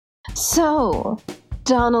So,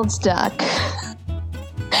 Donald Duck.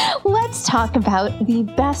 Let's talk about the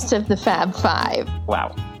best of the Fab Five.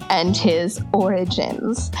 Wow. And his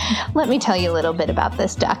origins. Let me tell you a little bit about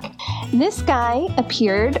this duck. This guy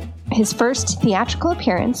appeared, his first theatrical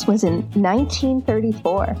appearance was in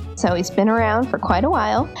 1934. So he's been around for quite a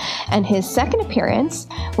while. And his second appearance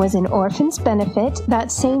was in Orphan's Benefit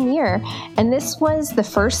that same year. And this was the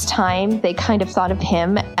first time they kind of thought of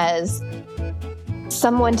him as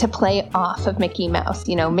someone to play off of Mickey Mouse.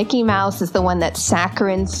 You know, Mickey Mouse is the one that's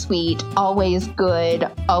saccharine sweet, always good,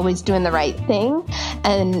 always doing the right thing.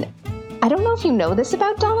 And I don't know if you know this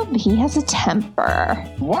about Donald, but he has a temper.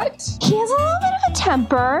 What? He has a little bit of a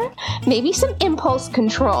temper, maybe some impulse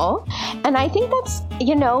control, and I think that's,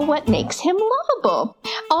 you know, what makes him lovable.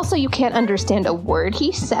 Also, you can't understand a word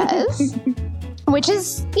he says. Which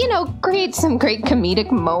is, you know, creates some great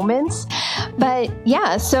comedic moments. But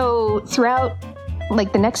yeah, so throughout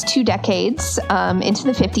like the next 2 decades, into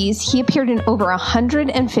the 50s, he appeared in over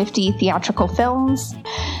 150 theatrical films.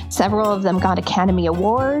 Several of them got Academy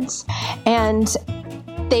Awards. And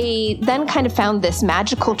they then kind of found this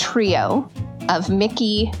magical trio of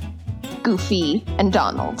Mickey, Goofy, and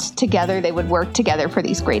Donald. Together, they would work together for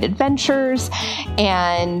these great adventures.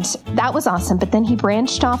 And that was awesome. But then he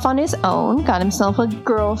branched off on his own, got himself a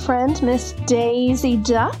girlfriend, Miss Daisy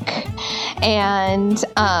Duck. And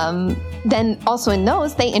then also in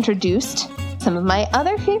those, they introduced some of my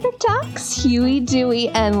other favorite ducks, Huey, Dewey,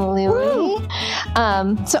 and Louie.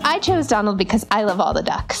 So I chose Donald because I love all the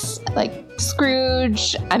ducks. Like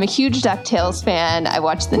Scrooge, I'm a huge DuckTales fan. I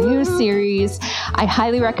watched the new series. I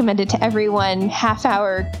highly recommend it to everyone. Half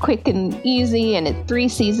hour, quick and easy, and it's 3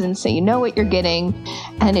 seasons, so you know what you're getting.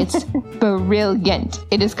 And it's brilliant.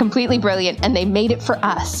 It is completely brilliant, and they made it for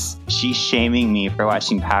us. She's shaming me for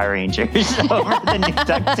watching Power Rangers over the new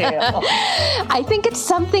DuckTales. I think it's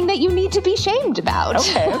something that you need to be shamed about.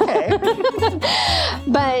 Okay.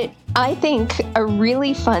 But I think a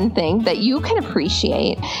really fun thing that you can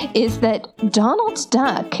appreciate is that Donald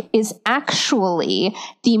Duck is actually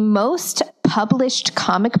the most published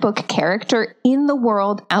comic book character in the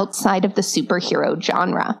world outside of the superhero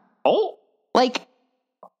genre. Oh. Like,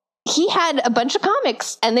 he had a bunch of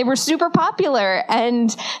comics and they were super popular,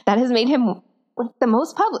 and that has made him like the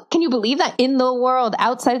most public. Can you believe that? In the world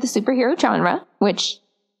outside of the superhero genre, which,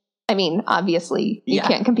 I mean, obviously you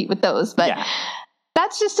can't compete with those, but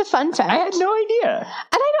that's just a fun fact. I had no idea. And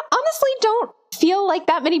I honestly don't feel like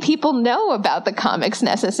that many people know about the comics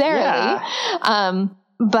necessarily. Yeah.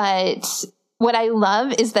 But what I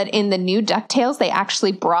love is that in the new DuckTales, they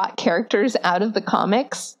actually brought characters out of the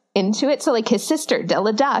comics into it. So like his sister,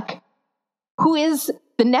 Della Duck, who is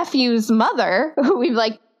the nephew's mother, who we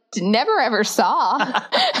like never ever saw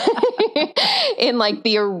in like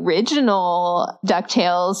the original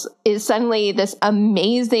DuckTales, is suddenly this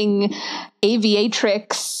amazing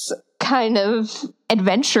aviatrix kind of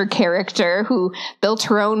adventure character who built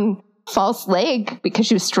her own false leg because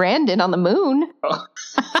she was stranded on the moon.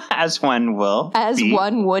 As one will. As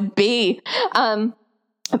one would be.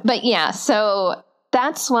 But yeah, so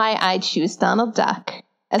that's why I choose Donald Duck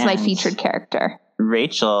as my featured character.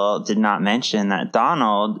 Rachel did not mention that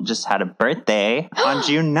Donald just had a birthday on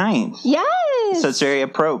June 9th. Yes! So it's very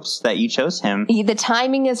appropriate that you chose him. The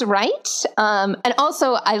timing is right. And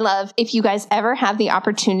also, I love, if you guys ever have the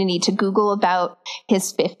opportunity to Google about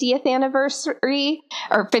his 50th anniversary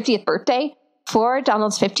or 50th birthday, for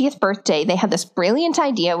Donald's 50th birthday, they had this brilliant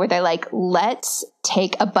idea where they're like, let's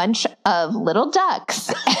take a bunch of little ducks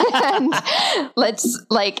and let's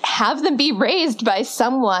like have them be raised by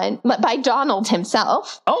someone, by Donald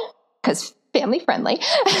himself. Oh, because family friendly.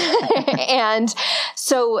 And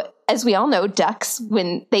so, as we all know, ducks,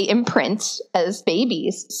 when they imprint as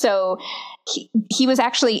babies. So he was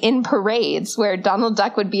actually in parades where Donald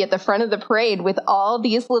Duck would be at the front of the parade with all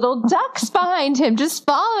these little ducks behind him, just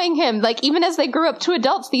following him. Like, even as they grew up to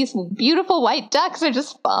adults, these beautiful white ducks are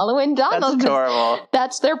just following Donald. That's adorable.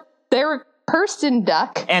 That's their person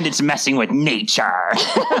duck. And it's messing with nature.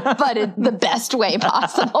 But in the best way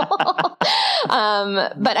possible.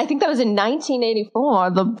 But I think that was in 1984,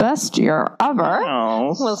 the best year ever,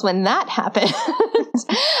 was when that happened.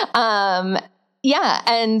 Yeah,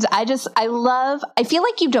 and I feel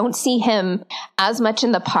like you don't see him as much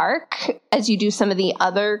in the park as you do some of the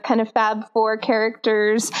other kind of Fab Four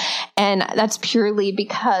characters, and that's purely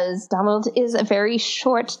because Donald is a very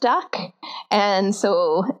short duck, and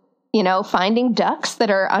so, you know, finding ducks that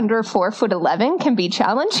are under 4'11" can be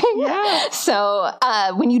challenging. Yeah. So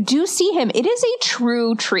when you do see him, it is a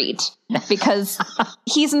true treat because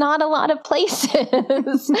he's not a lot of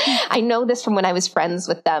places. I know this from when I was friends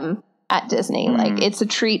with them at Disney. Like, it's a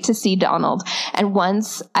treat to see Donald. And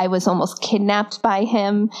once I was almost kidnapped by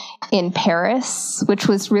him in Paris, which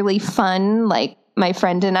was really fun. Like, my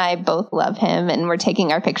friend and I both love him, and we're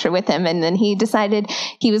taking our picture with him. And then he decided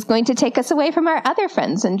he was going to take us away from our other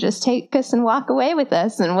friends and just take us and walk away with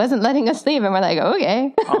us, and wasn't letting us leave. And we're like,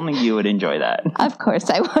 okay. Only you would enjoy that. Of course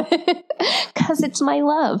I would. Because it's my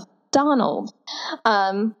love, Donald.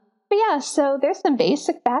 But yeah, so there's some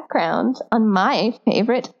basic background on my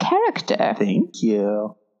favorite character. Thank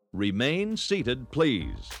you. Remain seated,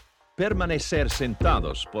 please. Permanecer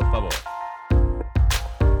sentados, por favor.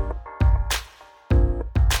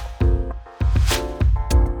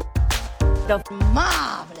 The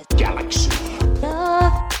marvelous galaxy.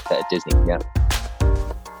 Disney, yeah.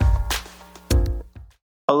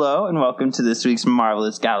 Hello, and welcome to this week's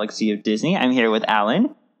Marvelous Galaxy of Disney. I'm here with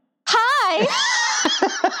Alan. Hi!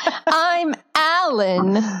 I'm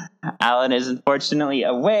Alan. Alan is unfortunately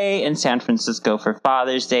away in San Francisco for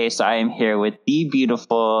Father's Day, so I am here with the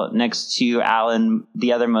beautiful, next to Alan,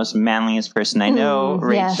 the other most manliest person I know,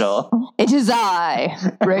 Rachel. Yes. It is I,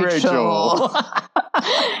 Rachel.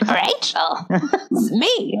 Rachel. It's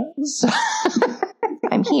me.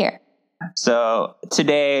 I'm here. So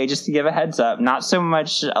today, just to give a heads up, not so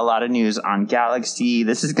much a lot of news on Galaxy.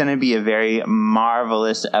 This is going to be a very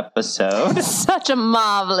marvelous episode. Such a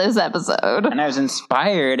marvelous episode. And I was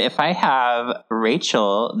inspired if I have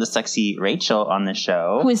Rachel, the sexy Rachel, on the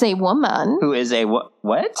show. Who is a woman. Who is a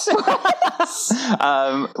what?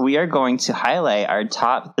 We are going to highlight our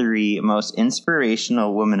top 3 most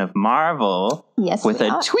inspirational women of Marvel. Yes, with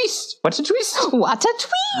a twist. What's a twist? What a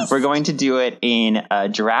twist! We're going to do it in a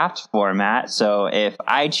draft format. So if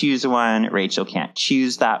I choose one, Rachel can't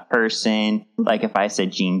choose that person. Like if I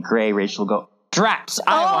said Jean Grey, Rachel will go, Drax,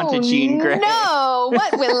 I want a Jean Grey. No,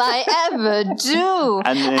 what will I ever do?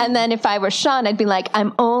 And then if I were Shawn, I'd be like,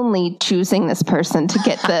 I'm only choosing this person to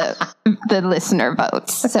get the listener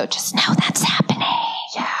votes. So just know that's happening.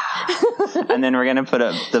 Yeah. And then we're going to put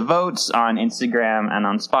up the votes on Instagram and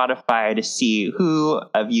on Spotify to see who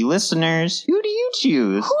of you listeners, who do you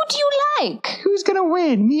choose? Who do you like? Who's going to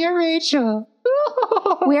win, me or Rachel?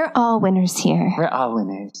 We're all winners here. We're all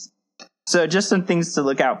winners. So just some things to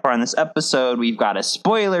look out for on this episode. We've got a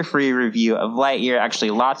spoiler-free review of Lightyear.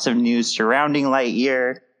 Actually, lots of news surrounding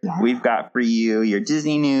Lightyear. Yeah. We've got for you your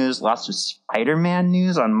Disney news, lots of Spider-Man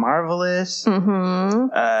news on Marvelous.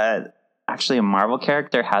 Mm-hmm. Actually, a Marvel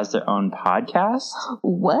character has their own podcast.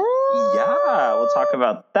 What? Yeah, we'll talk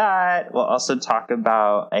about that. We'll also talk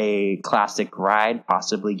about a classic ride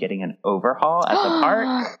possibly getting an overhaul at the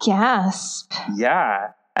park. Gasp.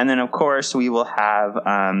 Yeah. And then, of course, we will have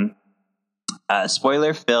a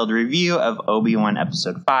spoiler-filled review of Obi-Wan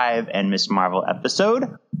Episode 5 and Miss Marvel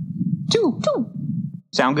Episode 2.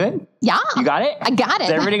 Sound good? Yeah. You got it? I got it.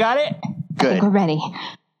 Has everybody got it? Good. I think we're ready.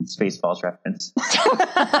 Spaceballs reference.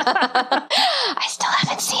 I still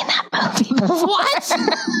haven't seen that movie before. What?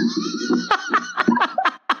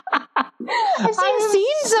 I've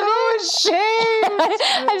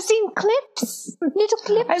seen clips. Little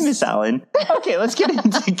clips. I miss Alan. Okay, let's get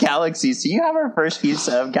into Galaxy. So you have our first piece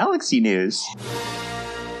of Galaxy news.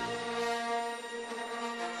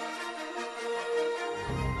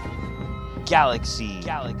 Galaxy.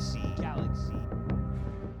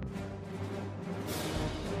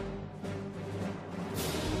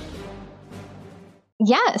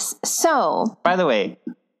 Yes. So, by the way,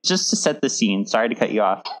 just to set the scene, sorry to cut you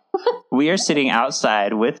off. We are sitting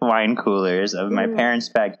outside with wine coolers of my parents'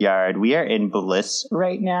 backyard. We are in bliss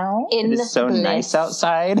right now. It is so nice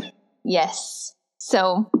outside. Yes.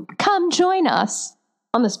 So come join us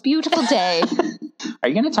on this beautiful day. Are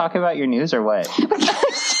you going to talk about your news or what?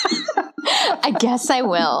 I guess I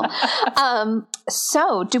will.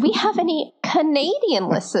 So do we have any Canadian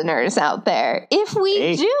listeners out there? If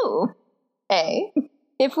we do,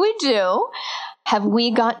 have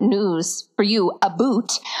we got news for you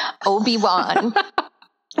about Obi-Wan?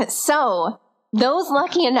 So, those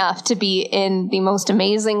lucky enough to be in the most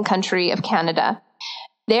amazing country of Canada,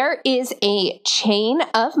 there is a chain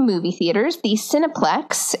of movie theaters, the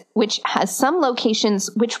Cineplex, which has some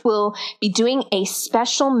locations which will be doing a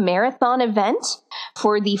special marathon event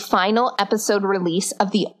for the final episode release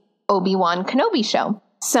of the Obi-Wan Kenobi show.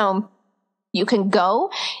 So, you can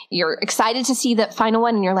go, you're excited to see that final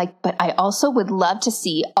one, and you're like, but I also would love to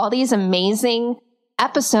see all these amazing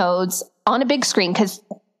episodes on a big screen, because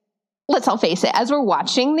let's all face it, as we're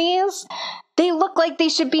watching these, they look like they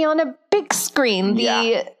should be on a big screen.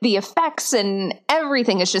 The effects and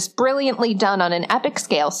everything is just brilliantly done on an epic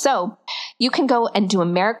scale. So you can go and do a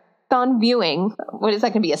marathon viewing. What is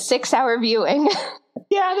that going to be? A 6-hour viewing?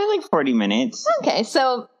 Yeah, they're like 40 minutes. Okay,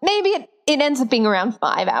 so maybe it ends up being around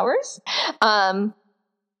 5 hours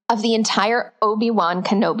of the entire Obi-Wan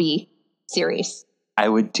Kenobi series. I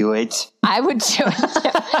would do it. I would do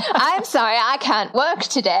it. I'm sorry, I can't work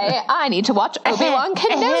today. I need to watch Obi-Wan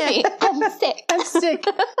Kenobi. I'm sick.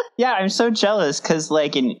 Yeah, I'm so jealous because,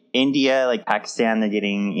 like, in India, like Pakistan, they're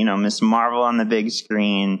getting, Miss Marvel on the big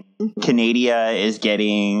screen. Mm-hmm. Canada is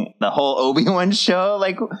getting the whole Obi-Wan show.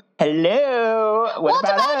 Like, hello. What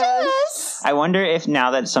about us? I wonder if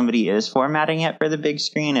now that somebody is formatting it for the big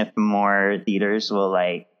screen, if more theaters will,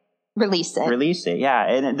 like, release it. Yeah,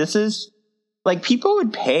 and this is... Like, people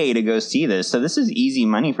would pay to go see this, so this is easy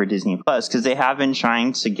money for Disney Plus because they have been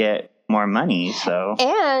trying to get more money, so...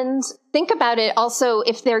 And think about it also,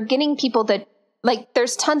 if they're getting people that... Like,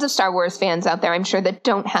 there's tons of Star Wars fans out there, I'm sure, that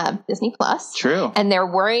don't have Disney Plus. True. And they're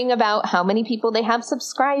worrying about how many people they have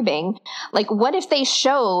subscribing. Like, what if they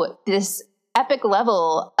show this epic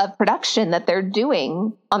level of production that they're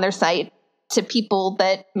doing on their site to people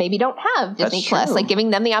that maybe don't have Disney Plus? Like,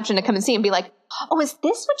 giving them the option to come and see and be like, oh, is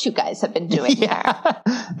this what you guys have been doing there?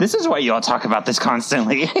 This is why you all talk about this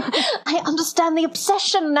constantly. I understand the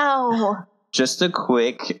obsession now. Just a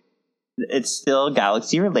quick, it's still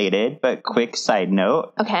Galaxy related, but quick side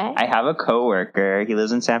note. Okay. I have a coworker. He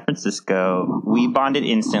lives in San Francisco. We bonded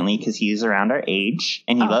instantly because he's around our age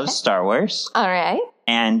and he loves Star Wars. All right.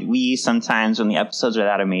 And we sometimes, when the episodes are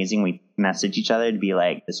that amazing, we message each other to be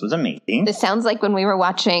like, this was amazing. This sounds like when we were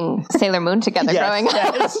watching Sailor Moon together growing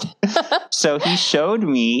up. So he showed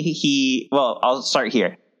me, I'll start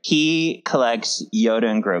here. He collects Yoda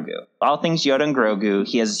and Grogu. All things Yoda and Grogu.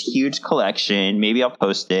 He has a huge collection. Maybe I'll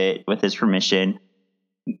post it with his permission.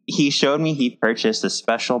 He showed me he purchased a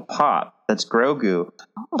special pop that's Grogu,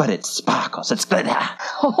 but it sparkles. It's glitter.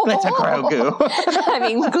 Glitter Grogu. I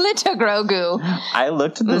mean, glitter Grogu. I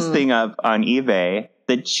looked this thing up on eBay.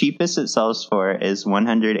 The cheapest it sells for is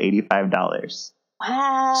 $185.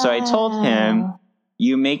 Wow. So I told him,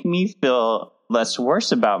 you make me feel less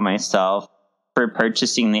worse about myself for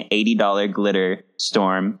purchasing the $80 glitter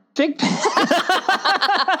storm fig pen.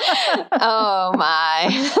 Oh my.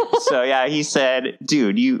 So yeah, he said,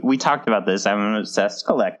 dude, we talked about this. I'm an obsessed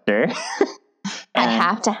collector. I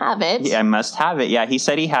have to have it. Yeah, I must have it. Yeah, he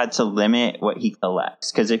said he had to limit what he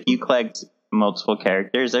collects because if you collect multiple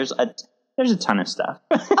characters, there's a ton of stuff.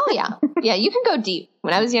 Oh yeah. Yeah, you can go deep.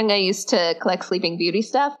 When I was young, I used to collect Sleeping Beauty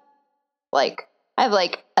stuff. Like, I have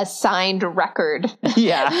like a signed record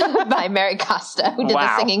by Mary Costa, who did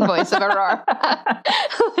the singing voice of Aurora.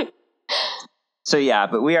 So yeah,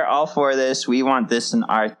 but we are all for this. We want this in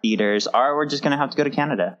our theaters, or we're just going to have to go to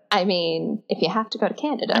Canada. I mean, if you have to go to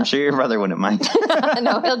Canada. I'm sure your brother wouldn't mind.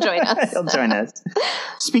 No, he'll join us. He'll join us.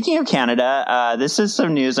 Speaking of Canada, this is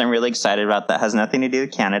some news I'm really excited about that has nothing to do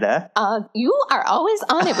with Canada. You are always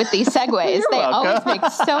on it with these segues. They always make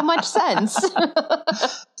so much sense.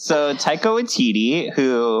 So Taika Waititi,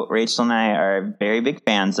 who Rachel and I are very big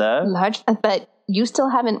fans of. But you still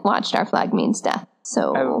haven't watched Our Flag Means Death.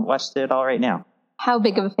 So I watched it all right now. How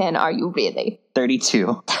big of a fan are you really? 32.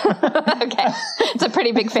 Okay. It's a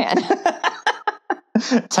pretty big fan.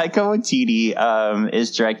 Taika Waititi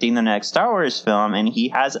is directing the next Star Wars film, and he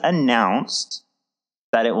has announced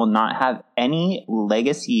that it will not have any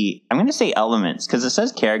legacy. I'm going to say elements because it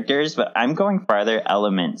says characters, but I'm going farther,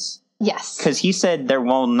 elements. Yes. Because he said there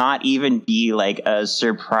will not even be like a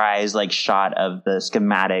surprise like shot of the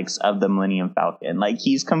schematics of the Millennium Falcon. Like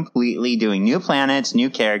he's completely doing new planets,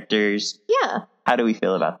 new characters. Yeah. How do we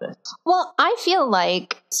feel about this? Well, I feel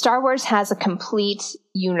like Star Wars has a complete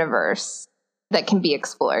universe that can be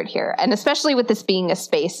explored here. And especially with this being a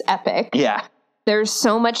space epic. Yeah. There's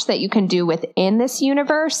so much that you can do within this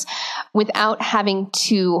universe without having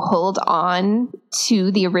to hold on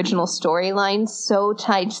to the original storyline so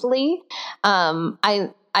tightly.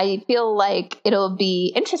 I feel like it'll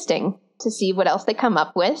be interesting to see what else they come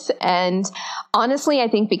up with. And honestly, I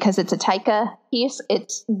think because it's a Taika piece,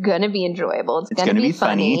 it's going to be enjoyable. It's going to be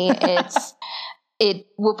funny. It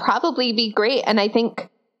will probably be great. And I think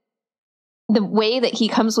the way that he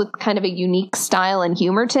comes with kind of a unique style and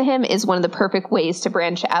humor to him is one of the perfect ways to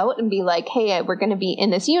branch out and be like, hey, we're going to be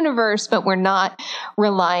in this universe, but we're not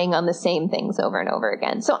relying on the same things over and over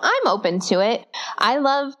again. So I'm open to it. I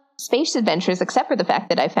love space adventures, except for the fact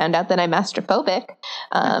that I found out that I'm astrophobic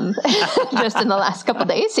just in the last couple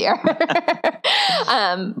days here.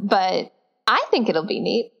 But I think it'll be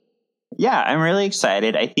neat. Yeah, I'm really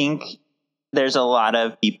excited. I think there's a lot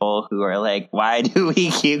of people who are like, why do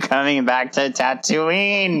we keep coming back to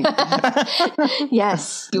Tatooine?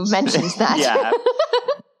 Yes, you mentioned that. Yeah.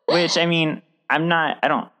 Which, I mean, I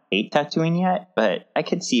don't hate Tatooine yet, but I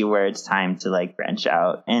could see where it's time to like branch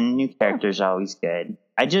out, and new characters are always good.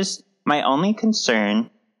 My only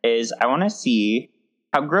concern is I want to see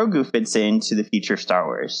how Grogu fits into the future Star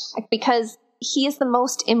Wars. Because he is the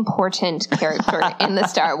most important character in the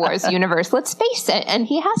Star Wars universe. Let's face it. And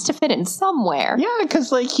he has to fit in somewhere. Yeah,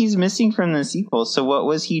 because like he's missing from the sequel. So what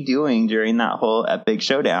was he doing during that whole epic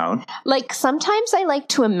showdown? Like sometimes I like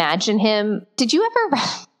to imagine him. Did you ever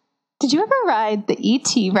ride the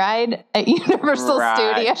E.T. ride at Universal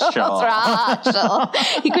Studios? Rachael.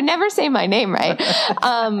 He could never say my name right.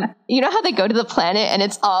 You know how they go to the planet and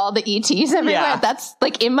it's all the E.T.s everywhere? Yeah. That's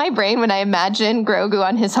like in my brain when I imagine Grogu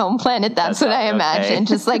on his home planet. That's what I imagine. Okay.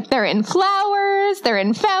 Just like they're in flowers, they're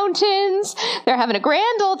in fountains, they're having a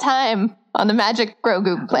grand old time on the magic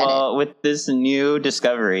Grogu planet. Well, with this new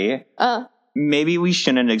discovery, maybe we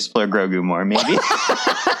shouldn't explore Grogu more, maybe.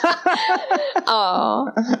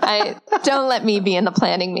 Don't let me be in the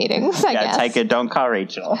planning meetings, I guess. Taika, don't call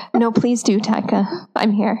Rachel. No, please do, Taika.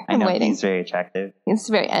 I'm here. I'm waiting. He's very attractive.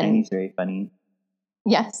 And he's very funny.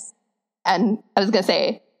 Yes. And I was going to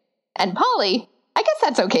say, and Polly, I guess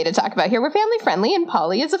that's okay to talk about here. We're family friendly, and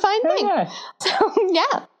Polly is a fine thing. Yeah. So,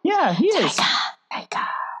 yeah. Yeah, he is. Taika.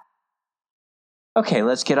 Okay,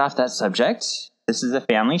 let's get off that subject. This is a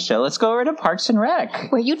family show. Let's go over to Parks and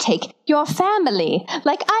Rec. Where you take your family,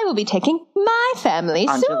 like I will be taking my family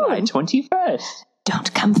on soon. July 21st.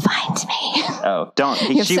 Don't come find me. Oh, don't.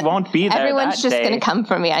 She won't be there. Everyone's just going to come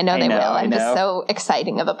for me. I know they will. I'm just so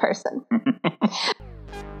exciting of a person.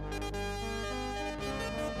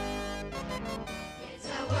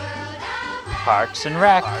 Parks and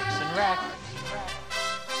Rec. Parks and Rec.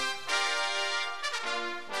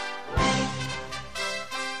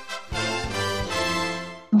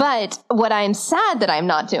 But what I'm sad that I'm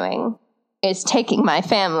not doing is taking my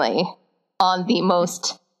family on the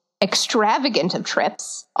most extravagant of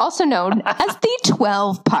trips, also known as the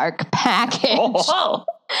 12-park package. Oh.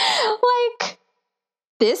 Like,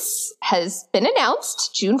 this has been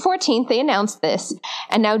announced. June 14th, they announced this.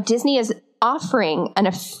 And now Disney is offering an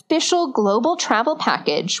official global travel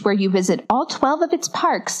package where you visit all 12 of its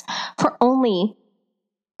parks for only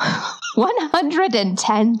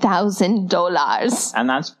 $110,000. And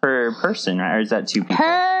that's per person, right? Or is that two people?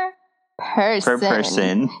 Per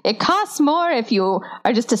person. It costs more if you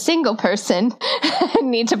are just a single person and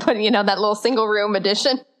need to put, that little single room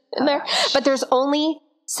edition in there. But there's only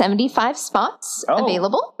 75 spots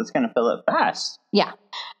available. That's going to fill up fast. Yeah.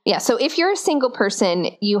 Yeah. So if you're a single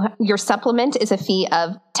person, your supplement is a fee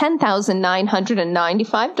of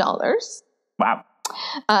 $10,995. Wow.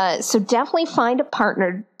 So definitely find a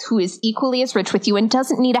partner who is equally as rich with you and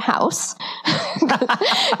doesn't need a house.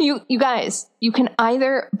 You guys, you can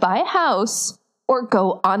either buy a house or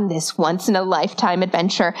go on this once in a lifetime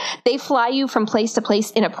adventure. They fly you from place to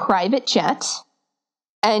place in a private jet,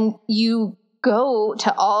 and you go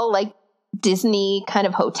to all like Disney kind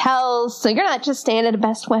of hotels. So you're not just staying at a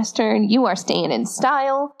Best Western, you are staying in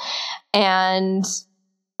style, and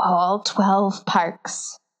all 12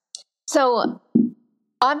 parks. So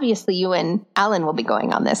obviously, you and Alan will be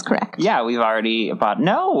going on this, correct? Yeah, we've already bought.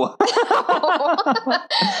 No,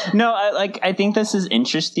 no. I think this is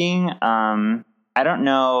interesting. I don't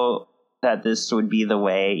know that this would be the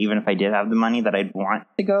way, even if I did have the money, that I'd want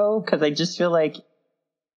to go, because I just feel like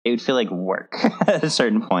it would feel like work at a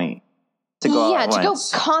certain point to go. Yeah, to go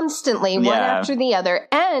constantly, one after the other,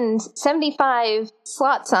 and 75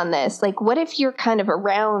 slots on this. Like, what if you're kind of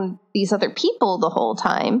around these other people the whole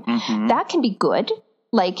time? Mm-hmm. That can be good.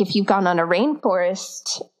 Like if you've gone on a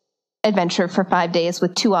rainforest adventure for 5 days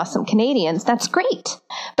with 2 awesome Canadians, that's great.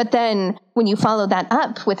 But then when you follow that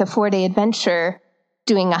up with a 4-day adventure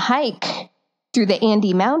doing a hike through the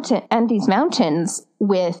Andes Mountains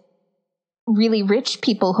with really rich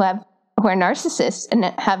people who are narcissists and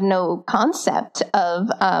have no concept of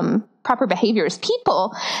proper behavior as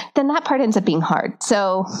people, then that part ends up being hard.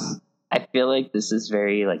 So I feel like this is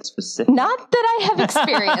very specific. Not that I have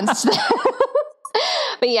experienced that.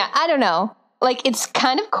 But yeah, I don't know. Like, it's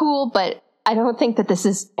kind of cool, but I don't think that this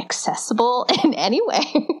is accessible in any way.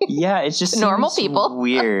 Yeah, it's just normal people.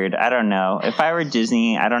 Weird. I don't know. If I were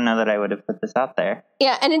Disney, I don't know that I would have put this out there.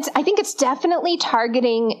 Yeah, and I think it's definitely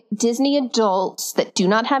targeting Disney adults that do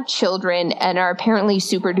not have children and are apparently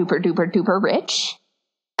super duper duper duper rich.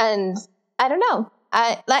 And I don't know.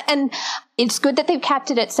 And it's good that they've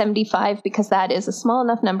capped it at 75 because that is a small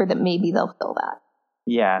enough number that maybe they'll fill that.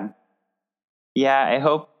 Yeah. Yeah, I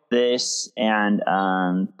hope this and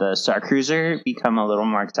the Star Cruiser become a little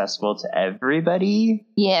more accessible to everybody.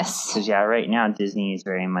 Yes. Because, right now Disney is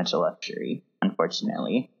very much a luxury,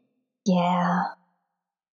 unfortunately. Yeah.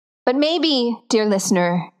 But maybe, dear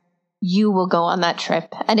listener, you will go on that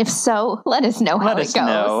trip? And if so, let us know how it goes.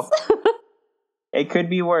 Know. It could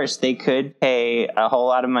be worse. They could pay a whole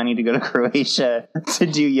lot of money to go to Croatia to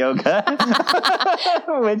do yoga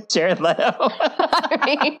with Jared Leto. I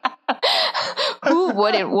mean, who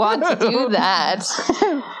wouldn't want to do that?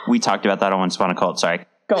 We talked about that on Once Upon a Cult. Sorry.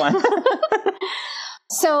 Go on.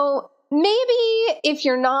 So maybe if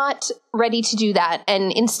you're not ready to do that,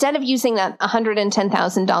 and instead of using that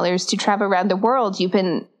 $110,000 to travel around the world, you've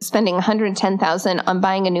been spending $110,000 on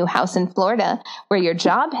buying a new house in Florida where your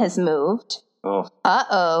job has moved. Oh.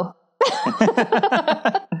 Uh-oh.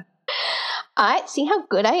 I see how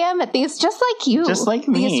good I am at these, just like you. Just like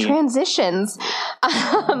me. These transitions.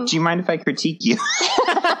 Do you mind if I critique you?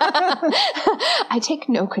 I take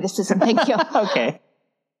no criticism, thank you. Okay.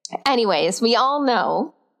 Anyways, we all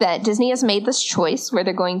know that Disney has made this choice where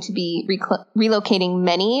they're going to be relocating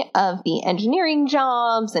many of the engineering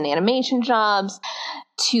jobs and animation jobs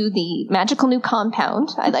to the magical new compound,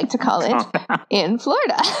 I like to call it, in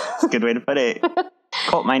Florida. That's a good way to put it.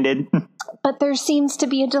 Cult-minded. But there seems to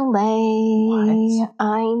be a delay. What?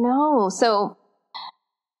 I know. So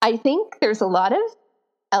I think there's a lot of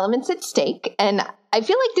elements at stake, and I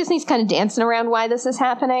feel like Disney's kind of dancing around why this is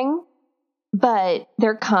happening. But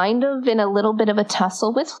they're kind of in a little bit of a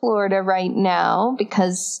tussle with Florida right now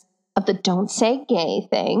because of the "don't say gay"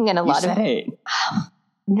 thing, and a lot of it.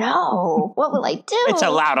 No, what will I do? It's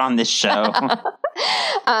allowed on this show.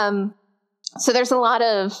 So there's a lot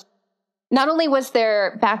of. Not only was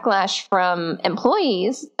there backlash from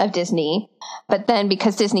employees of Disney, but then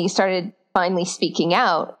because Disney started finally speaking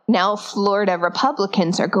out, now Florida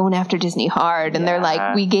Republicans are going after Disney hard. And they're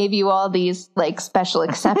like, we gave you all these like special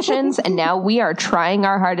exceptions, and now we are trying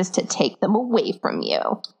our hardest to take them away from you.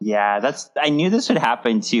 Yeah, I knew this would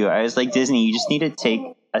happen too. I was like, Disney, you just need to take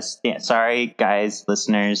a stand. Sorry, guys,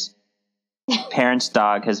 listeners. Parent's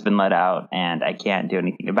dog has been let out, and I can't do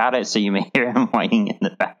anything about it. So you may hear him whining in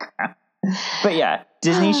the background. But yeah,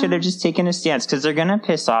 Disney should have just taken a stance because they're going to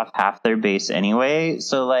piss off half their base anyway.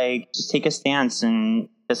 So like, just take a stance and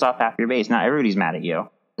piss off half your base. Not everybody's mad at you.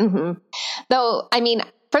 Mm-hmm. Though, I mean,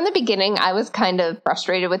 from the beginning, I was kind of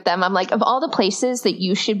frustrated with them. I'm like, of all the places that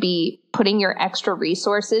you should be putting your extra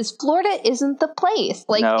resources, Florida isn't the place.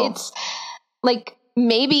 Like, No. It's like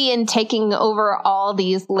maybe in taking over all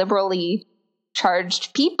these liberally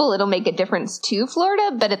charged people, it'll make a difference to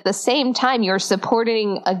Florida, but at the same time, you're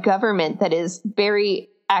supporting a government that is very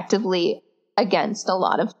actively against a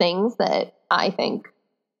lot of things that I think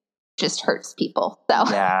just hurts people. So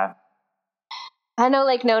Yeah. I know,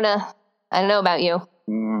 like Nona, I don't know about you.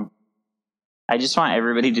 I just want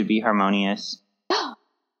everybody to be harmonious.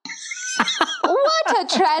 What a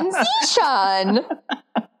transition!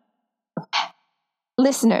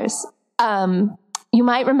 Listeners, you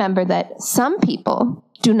might remember that some people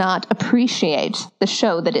do not appreciate the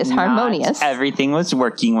show that is harmonious. Not everything was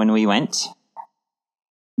working when we went.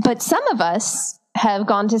 But some of us have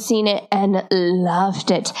gone to seen it and loved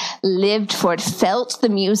it, lived for it, felt the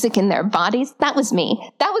music in their bodies. That was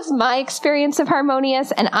me. That was my experience of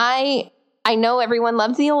Harmonious. And I know everyone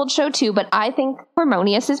loves the old show too, but I think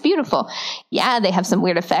Harmonious is beautiful. Yeah, they have some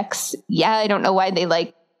weird effects. Yeah, I don't know why they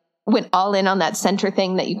went all in on that center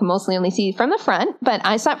thing that you can mostly only see from the front, but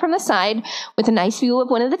I saw it from the side with a nice view of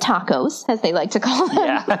one of the tacos, as they like to call them.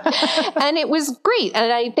 Yeah. And it was great.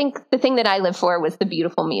 And I think the thing that I live for was the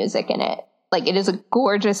beautiful music in it. Like, it is a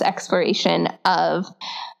gorgeous exploration of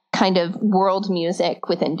kind of world music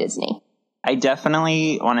within Disney. I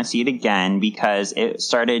definitely want to see it again because it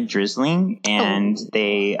started drizzling and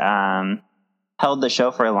they held the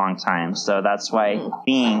show for a long time. So that's why I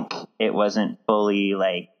think it wasn't fully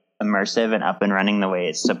immersive and up and running the way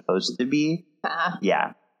it's supposed to be.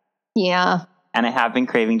 Yeah. Yeah. And I have been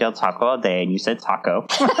craving Del Taco all day, and you said taco.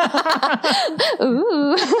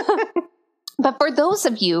 Ooh. But for those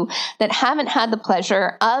of you that haven't had the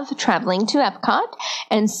pleasure of traveling to Epcot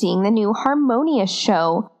and seeing the new Harmonious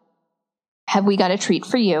show, have we got a treat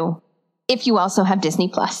for you? If you also have Disney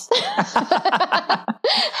Plus.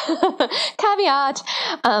 Caveat.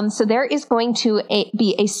 So there is going to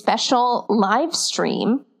be a special live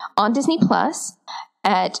stream on Disney Plus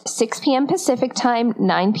at 6 p.m. Pacific time,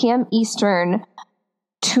 9 p.m. Eastern,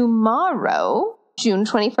 tomorrow, June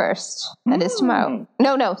 21st. That is tomorrow.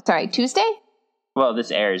 No, sorry, Tuesday? Well,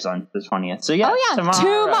 this airs on the 20th. So yeah,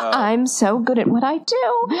 tomorrow. I'm so good at what I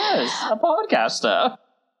do. Yes, a podcaster.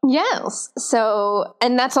 Yes. So,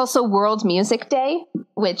 and that's also World Music Day,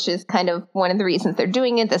 which is kind of one of the reasons they're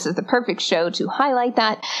doing it. This is the perfect show to highlight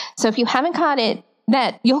that. So if you haven't caught it,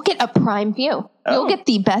 you'll get a prime view. You'll get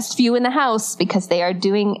the best view in the house because they are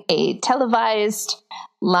doing a televised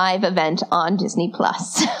live event on Disney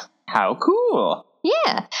Plus. How cool.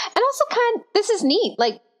 Yeah. And also this is neat.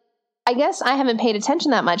 Like, I guess I haven't paid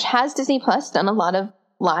attention that much. Has Disney Plus done a lot of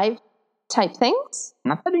live type things?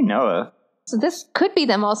 Not that I know of. So this could be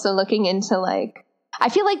them also looking into like, I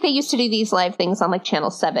feel like they used to do these live things on like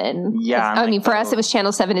Channel 7. Yeah. I mean, for us, it was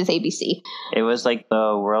Channel 7 is ABC. It was like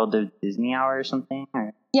the World of Disney Hour or something?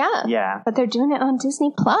 Yeah. Yeah. But they're doing it on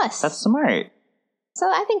Disney Plus. That's smart. So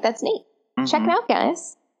I think that's neat. Check it out,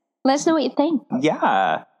 guys. Let us know what you think.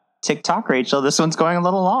 Yeah. TikTok, Rachel. This one's going a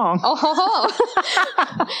little long. Oh, ho,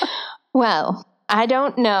 ho. Well, I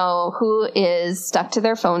don't know who is stuck to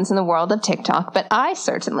their phones in the world of TikTok, but I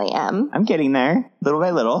certainly am. I'm getting there, little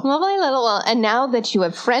by little. Little by little. Well, and now that you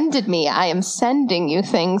have friended me, I am sending you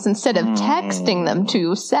things instead of texting them to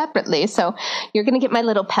you separately. So you're going to get my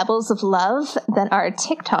little pebbles of love that are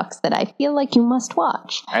TikToks that I feel like you must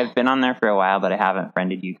watch. I've been on there for a while, but I haven't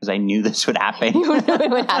friended you because I knew this would happen. You knew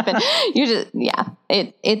it would happen. You just, yeah.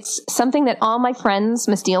 It's something that all my friends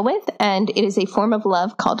must deal with, and it is a form of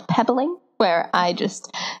love called pebbling, where I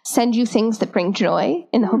just send you things that bring joy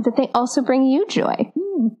in the hope that they also bring you joy.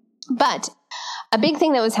 But a big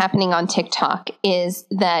thing that was happening on TikTok is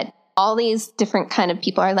that all these different kind of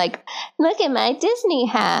people are like, look at my Disney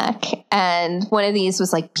hack. And one of these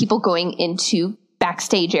was like people going into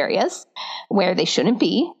backstage areas where they shouldn't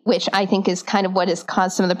be, which I think is kind of what has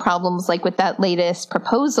caused some of the problems, like with that latest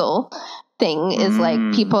proposal thing is like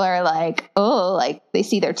people are like, oh, like they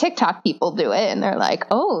see their TikTok people do it and they're like,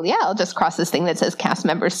 oh yeah, I'll just cross this thing that says cast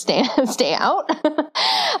members stay out.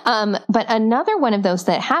 But another one of those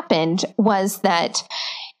that happened was that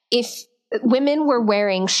if women were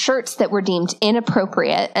wearing shirts that were deemed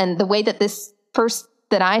inappropriate, and the way that this first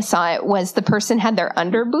that I saw it was the person had their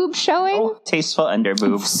underboob showing. Oh, tasteful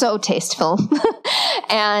underboob. So tasteful.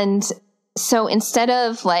 And so instead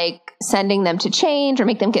of like sending them to change or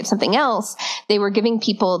make them get something else, they were giving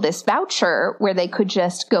people this voucher where they could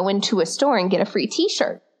just go into a store and get a free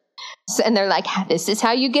t-shirt. So, and they're like, this is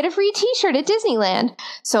how you get a free t-shirt at Disneyland.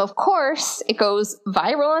 So of course it goes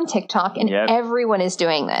viral on TikTok and everyone is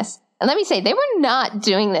doing this. And let me say, they were not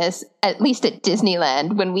doing this, at least at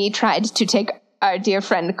Disneyland, when we tried to take our dear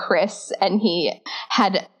friend Chris, and he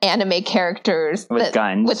had anime characters with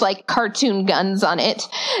guns, with like cartoon guns on it.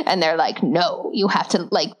 And they're like, no, you have to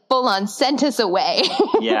like full on send us away.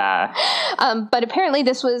 Yeah. But apparently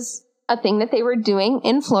this was a thing that they were doing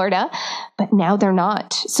in Florida, but now they're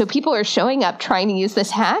not. So people are showing up trying to use this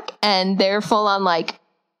hack, and they're full on like,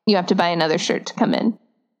 you have to buy another shirt to come in.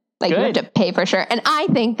 Like, you have to pay for sure. And I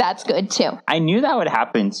think that's good, too. I knew that would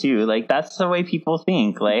happen, too. Like, that's the way people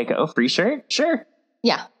think. Like, oh, free shirt? Sure.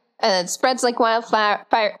 Yeah. And it spreads like wildfire.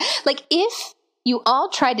 Like, if you all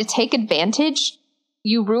try to take advantage,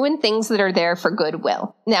 you ruin things that are there for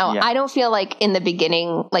goodwill. Now, I don't feel like in the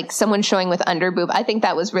beginning, like, someone showing with underboob, I think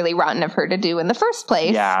that was really rotten of her to do in the first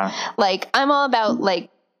place. Yeah. Like, I'm all about,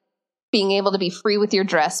 like, being able to be free with your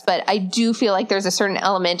dress, but I do feel like there's a certain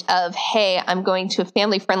element of, hey, I'm going to a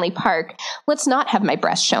family-friendly park. Let's not have my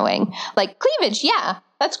breasts showing. Like, cleavage, yeah,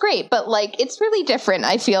 that's great, but like, it's really different,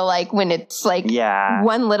 I feel like, when it's like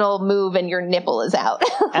one little move and your nipple is out.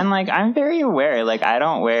 And like, I'm very aware, like, I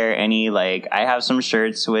don't wear any, like, I have some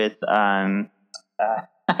shirts with,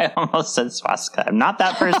 I almost said swastika. I'm not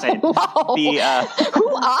that person. Who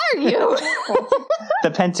are you?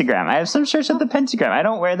 The pentagram. I have some shirts with the pentagram. I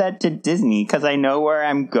don't wear that to Disney because I know where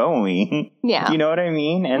I'm going. Yeah. Do you know what I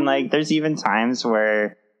mean? And like, there's even times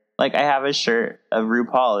where like I have a shirt of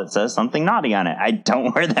RuPaul that says something naughty on it. I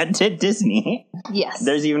don't wear that to Disney. Yes.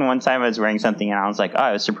 There's even one time I was wearing something and I was like, oh,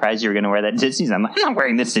 I was surprised you were going to wear that to Disney. I'm like, I'm not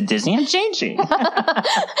wearing this to Disney. I'm changing. Who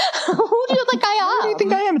do you think I am? Who do you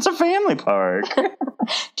think I am? It's a family park.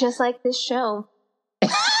 Just like this show.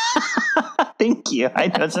 Thank you.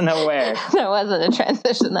 I wasn't aware. That wasn't a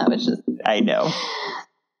transition. That was just... I know.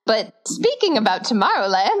 But speaking about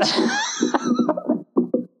Tomorrowland...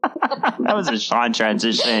 That was a Shawn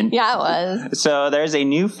transition. Yeah, it was. So there's a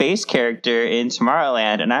new face character in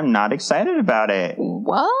Tomorrowland, and I'm not excited about it.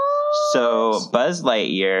 What? So Buzz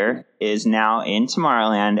Lightyear is now in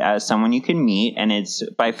Tomorrowland as someone you can meet, and it's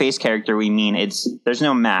by face character we mean there's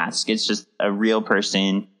no mask. It's just a real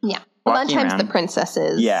person. Yeah. A lot of times the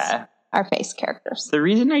princesses. Yeah. Are face characters. The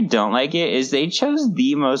reason I don't like it is they chose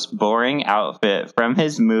the most boring outfit from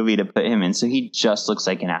his movie to put him in, so he just looks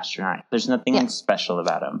like an astronaut. There's nothing special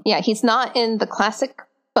about him. Yeah, he's not in the classic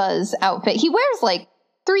Buzz outfit. He wears like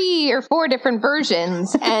 3 or 4 different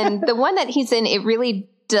versions, and the one that he's in, it really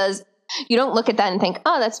does... You don't look at that and think,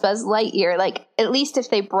 oh, that's Buzz Lightyear. Like, at least if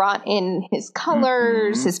they brought in his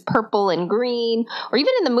colors, his purple and green, or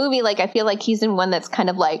even in the movie, like, I feel like he's in one that's kind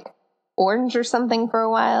of like orange or something for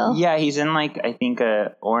a while. Yeah, he's in like, I think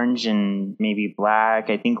orange and maybe black.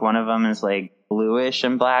 I think one of them is like bluish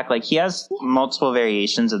and black. Like he has multiple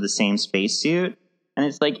variations of the same spacesuit. And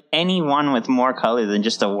it's like any one with more color than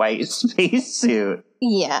just a white spacesuit.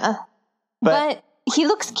 Yeah. But he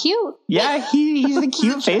looks cute. Yeah, he's a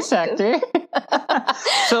cute face actor.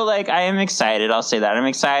 So, like, I am excited. I'll say that. I'm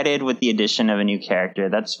excited with the addition of a new character.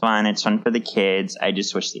 That's fun. It's fun for the kids. I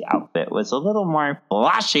just wish the outfit was a little more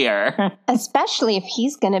flashier. Especially if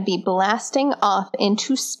he's going to be blasting off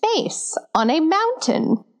into space on a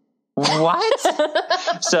mountain.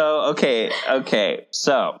 What? So, okay.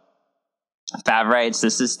 So, Faveaurites,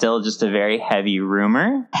 this is still just a very heavy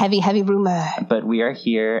rumor. Heavy rumor. But we are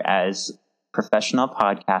here as professional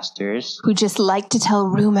podcasters who just like to tell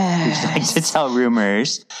rumors.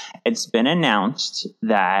 It's been announced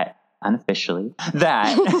that, unofficially,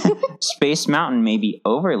 that Space Mountain may be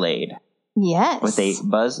overlaid. Yes. With a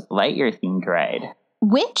Buzz Lightyear themed ride.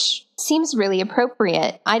 Which seems really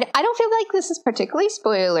appropriate. I don't feel like this is particularly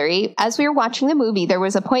spoilery. As we were watching the movie, there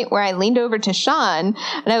was a point where I leaned over to Shawn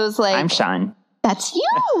and I was like, I'm Shawn. That's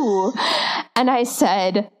you. And I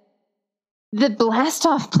said, the blast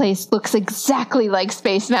off place looks exactly like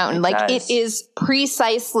Space Mountain. It is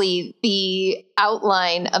precisely the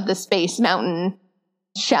outline of the Space Mountain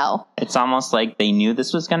shell. It's almost like they knew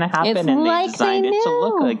this was going to happen and they designed it to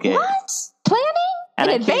look like it. What? Planning? In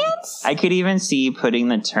advance? I could even see putting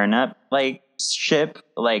the turnip ship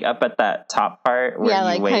up at that top part where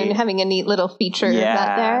kind of having a neat little feature of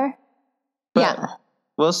that there. But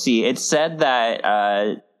we'll see. It said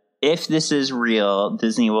that if this is real,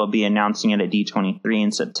 Disney will be announcing it at D23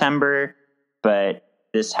 in September. But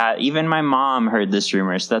even my mom heard this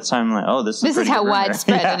rumor, so that's how I'm like, oh, this is how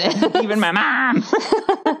widespread it is. Even my mom.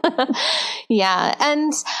 Yeah,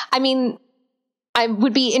 and I mean, I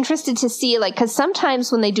would be interested to see, because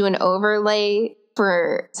sometimes when they do an overlay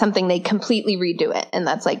for something, they completely redo it. And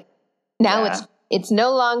that's it's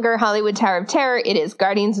no longer Hollywood Tower of Terror. It is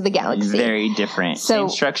Guardians of the Galaxy. Very different. Same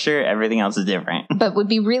structure. Everything else is different. But would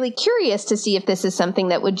be really curious to see if this is something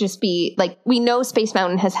that would just be we know Space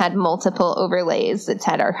Mountain has had multiple overlays. It's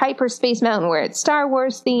had our Hyperspace Mountain where it's Star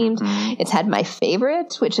Wars themed. Mm-hmm. It's had my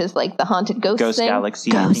favorite, which is the haunted ghost thing.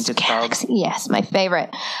 Galaxy, Ghost I think it's Galaxy. called. Yes, my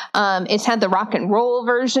favorite. It's had the rock and roll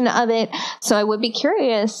version of it. So I would be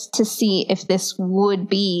curious to see if this would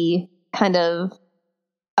be kind of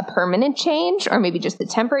a permanent change or maybe just a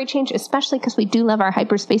temporary change, especially because we do love our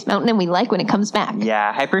Hyperspace Mountain and we like when it comes back.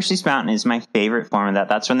 Yeah, Hyperspace Mountain is my favorite form of that.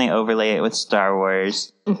 That's when they overlay it with Star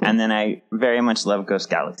Wars. Mm-hmm. And then I very much love Ghost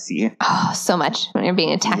Galaxy. Oh, so much when you're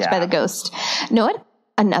being attacked by the ghost. You know what?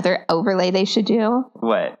 Another overlay they should do?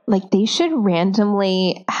 What? They should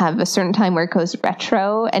randomly have a certain time where it goes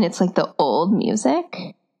retro and it's the old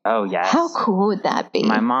music. Oh, yes. How cool would that be?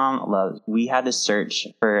 My mom we had to search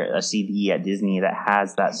for a CD at Disney that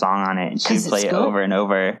has that song on it, and she'd play it over and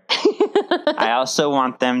over. I also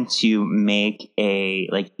want them to make a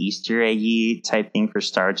Easter eggy type thing for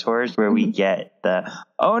Star Tours where we get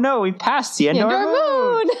oh no, we passed the Endor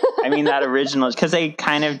Moon. I mean, that original, because they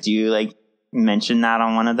kind of do mention that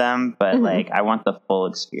on one of them, but I want the full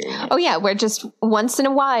experience. Oh yeah, where just once in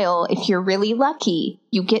a while, if you're really lucky,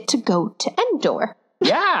 you get to go to Endor.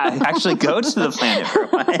 Yeah, actually go to the planet for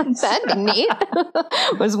once. That'd be neat.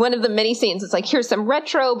 Was one of the many scenes. It's here's some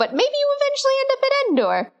retro, but maybe you eventually end up at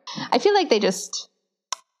Endor. I feel like they just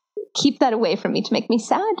keep that away from me to make me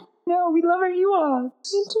sad. No, we love our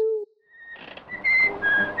Ewoks. Me too.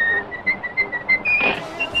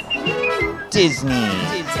 Disney.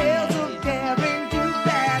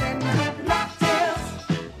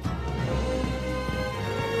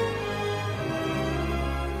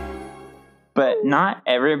 But not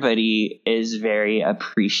everybody is very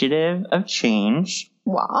appreciative of change.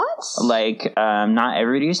 What? Not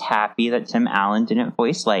everybody's happy that Tim Allen didn't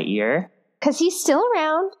voice Lightyear. Because he's still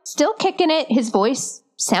around, still kicking it. His voice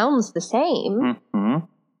sounds the same. Mm-hmm.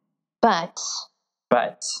 But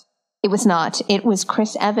it was not. It was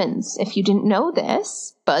Chris Evans. If you didn't know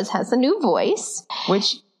this, Buzz has a new voice.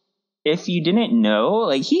 Which, if you didn't know,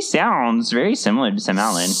 he sounds very similar to Tim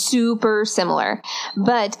Allen. Super similar.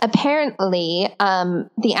 But apparently,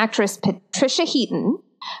 the actress Patricia Heaton,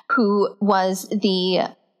 who was the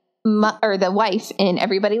wife in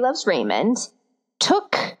Everybody Loves Raymond,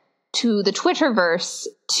 took to the Twitterverse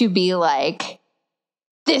to be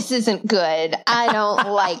this isn't good. I don't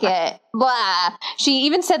like it. Blah. She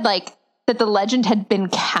even said that the legend had been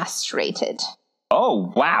castrated.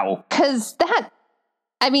 Oh, wow. Because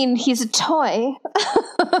I mean, he's a toy.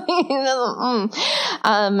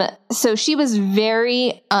 So she was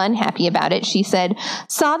very unhappy about it. She said,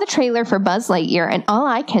 saw the trailer for Buzz Lightyear, and all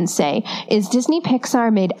I can say is Disney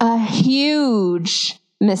Pixar made a huge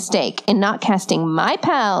mistake in not casting my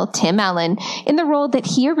pal, Tim Allen, in the role that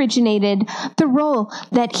he originated, the role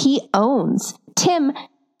that he owns. Tim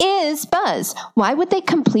is Buzz. Why would they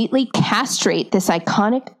completely castrate this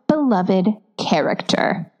iconic, beloved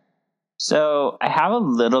character? So I have a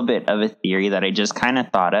little bit of a theory that I just kind of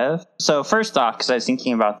thought of. So first off, because I was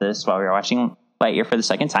thinking about this while we were watching Lightyear for the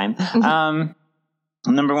second time.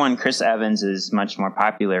 Number one, Chris Evans is much more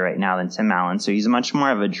popular right now than Tim Allen. So he's much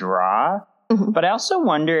more of a draw. But I also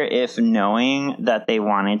wonder if, knowing that they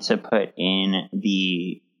wanted to put in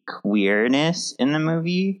the queerness in the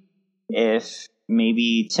movie, if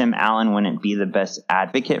maybe Tim Allen wouldn't be the best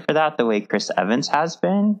advocate for that the way Chris Evans has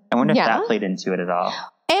been. I wonder if that played into it at all.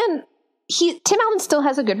 And Tim Allen still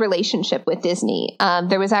has a good relationship with Disney.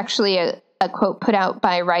 There was actually a quote put out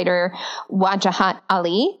by writer Wajahat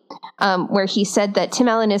Ali, where he said that Tim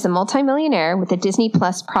Allen is a multimillionaire with a Disney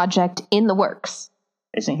Plus project in the works.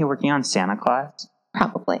 Isn't he working on Santa Claus?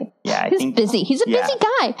 Probably. Yeah, He's busy. He's a busy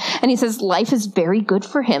guy. And he says life is very good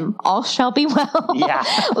for him. All shall be well. Yeah.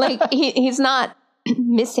 Like he's not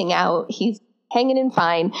missing out. He's hanging in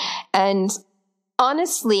fine. And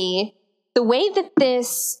honestly, the way that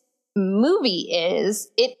this movie is,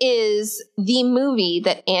 it is the movie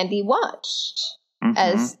that Andy watched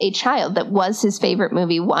as a child. That was his favorite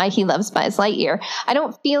movie, why he loves Buzz Lightyear. I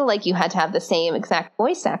don't feel like you had to have the same exact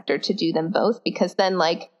voice actor to do them both, because then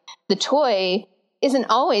like the toy isn't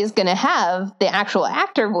always going to have the actual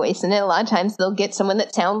actor voice in it. A lot of times they'll get someone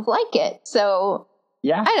that sounds like it. So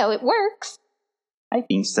yeah, I know it works. I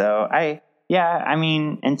think so. I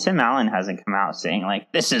mean, and Tim Allen hasn't come out saying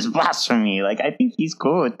like, this is blasphemy. Like, I think he's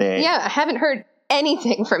cool with it. Yeah, I haven't heard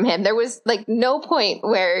anything from him. There was like no point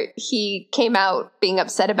where he came out being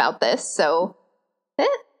upset about this. So,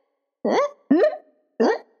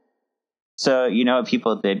 So, you know what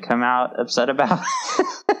people did come out upset about?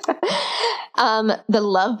 The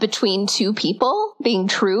love between two people being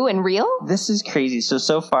true and real. This is crazy.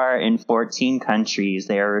 So far in 14 countries,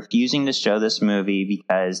 they are refusing to show this movie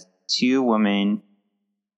because two women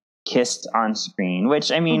kissed on screen,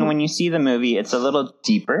 which, I mean, when you see the movie, it's a little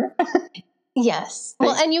deeper. Yes.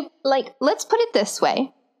 Well, and you, like, let's put it this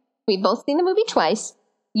way. We've both seen the movie twice.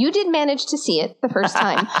 You did manage to see it the first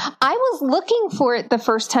time. I was looking for it the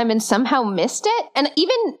first time and somehow missed it. And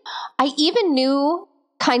I even knew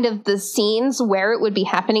kind of the scenes where it would be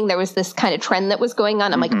happening. There was this kind of trend that was going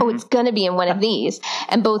on. I'm like, oh, it's going to be in one of these.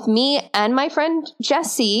 And both me and my friend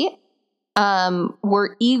Jessie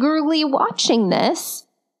were eagerly watching this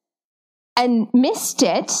and missed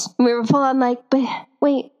it. We were full on like, but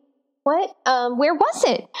wait, what? Where was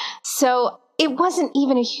it? So it wasn't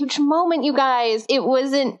even a huge moment, you guys. It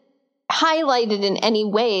wasn't highlighted in any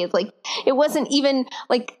way. Like, it wasn't even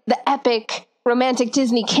like the epic romantic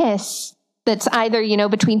Disney kiss that's either, you know,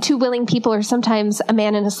 between two willing people or sometimes a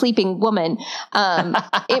man and a sleeping woman.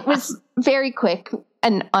 It was very quick.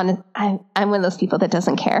 And I'm one of those people that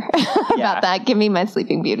doesn't care about that. Give me my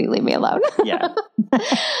Sleeping Beauty. Leave me alone. Yeah.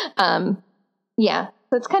 Yeah.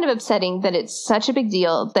 So it's kind of upsetting that it's such a big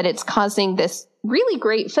deal that it's causing this really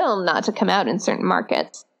great film not to come out in certain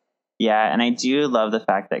markets. Yeah, and I do love the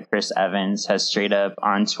fact that Chris Evans has straight up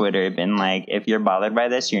on Twitter been like, if you're bothered by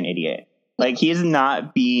this, you're an idiot. Like, he's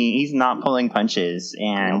not pulling punches,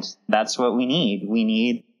 and that's what we need. We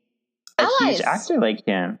need a huge actor like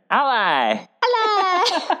him. Ally!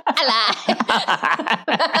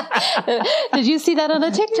 Did you see that on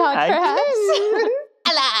a TikTok, perhaps?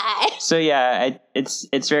 So yeah,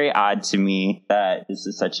 it's very odd to me that this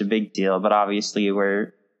is such a big deal, but obviously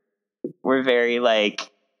we're very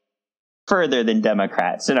like further than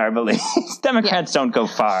Democrats in our beliefs. Democrats don't go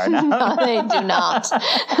far. No, they do not.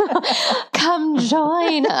 Come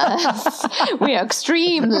join us. We are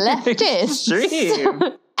extreme leftists. Extreme.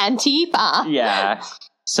 Antifa. Yeah.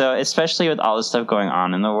 So especially with all the stuff going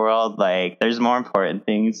on in the world, like there's more important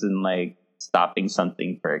things than like stopping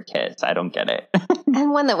something for a kiss. I don't get it.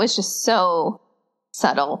 And one that was just so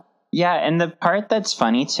subtle. Yeah, and the part that's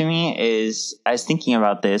funny to me is, I was thinking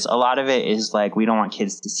about this, a lot of it is like, we don't want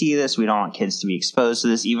kids to see this, we don't want kids to be exposed to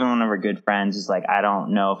this. Even one of our good friends is like, I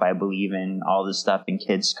don't know if I believe in all this stuff in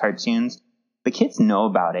kids' cartoons. The kids know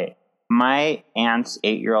about it. My aunt's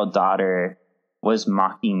 8-year-old daughter was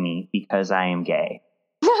mocking me because I am gay.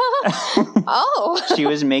 Oh. She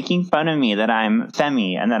was making fun of me that I'm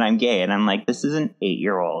femi and that I'm gay. And I'm like, this is an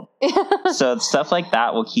 8-year-old. So stuff like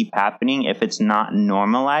that will keep happening if it's not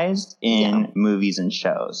normalized in movies and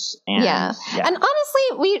shows. And, And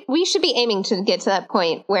honestly, we should be aiming to get to that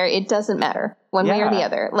point where it doesn't matter one way or the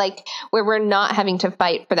other. Like, where we're not having to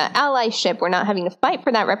fight for that allyship. We're not having to fight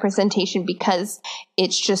for that representation because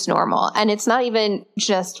it's just normal. And it's not even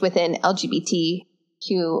just within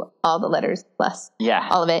LGBTQ, all the letters plus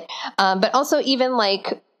all of it. But also even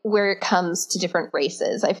like where it comes to different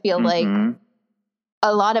races. I feel like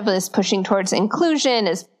a lot of us pushing towards inclusion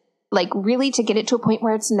is like really to get it to a point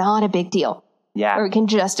where it's not a big deal. Yeah. Where we can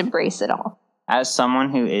just embrace it all. As someone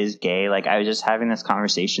who is gay, like I was just having this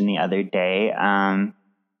conversation the other day,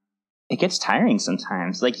 it gets tiring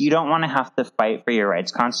sometimes. Like you don't want to have to fight for your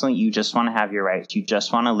rights constantly. You just want to have your rights. You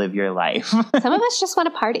just want to live your life. Some of us just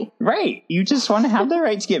want to party. Right. You just want to have the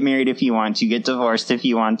right to get married if you want to, get divorced if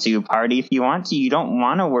you want to, party if you want to. You don't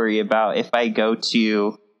want to worry about if I go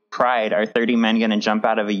to Pride, are 30 men going to jump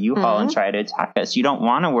out of a U-Haul and try to attack us? You don't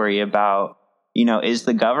want to worry about, you know, is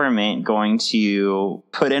the government going to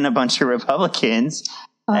put in a bunch of Republicans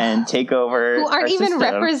and take over who aren't even system?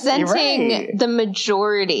 Representing the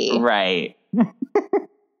majority. Right.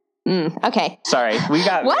 Okay. Sorry, we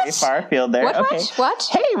got very far afield there. What?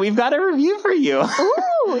 Hey, we've got a review for you.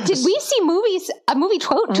 Ooh, did we see a movie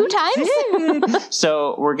two times?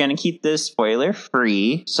 So we're going to keep this spoiler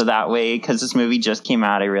free. So that way, because this movie just came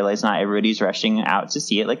out, I realize not everybody's rushing out to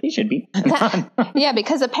see it like they should be. Yeah,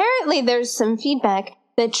 because apparently there's some feedback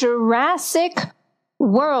that Jurassic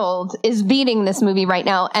World is beating this movie right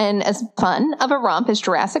now, and as fun of a romp as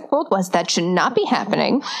Jurassic World was, that should not be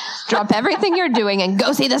happening. Drop everything you're doing and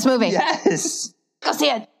go see this movie. Yes. Go see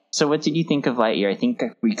it. So what did you think of Lightyear? I think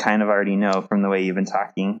we kind of already know from the way you've been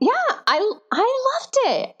talking. Yeah, I loved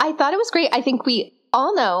it. I thought it was great. I think we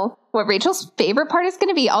all know what Rachel's favorite part is going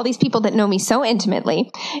to be. All these people that know me so intimately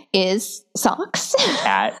is Socks.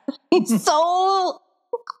 Cat. It's so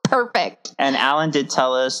perfect. And Alan did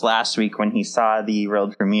tell us last week when he saw the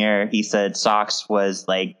world premiere, he said Socks was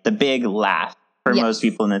like the big laugh for most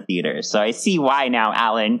people in the theater. So I see why now,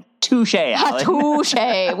 Alan. Touche, Alan. Touche.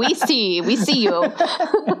 We see you.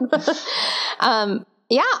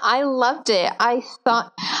 Yeah, I loved it. I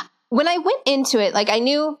thought when I went into it, like I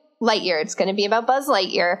knew Lightyear, it's going to be about Buzz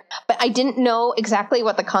Lightyear, but I didn't know exactly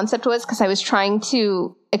what the concept was because I was trying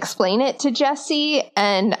to explain it to Jesse.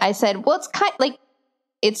 And I said, well, it's kind like,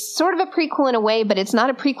 it's sort of a prequel in a way, but it's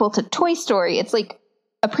not a prequel to Toy Story. It's like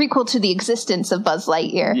a prequel to the existence of Buzz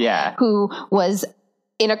Lightyear, who was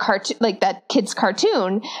in a cartoon, like that kid's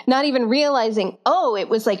cartoon, not even realizing, oh, it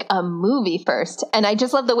was like a movie first. And I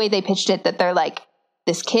just love the way they pitched it, that they're like,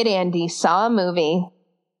 this kid, Andy, saw a movie,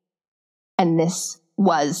 and this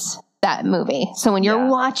was that movie. So when you're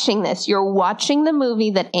watching this, you're watching the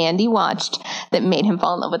movie that Andy watched that made him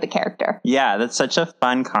fall in love with the character. Yeah, that's such a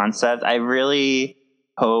fun concept. I really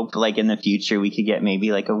hope like in the future we could get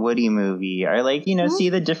maybe like a Woody movie or like, you know, see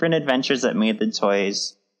the different adventures that made the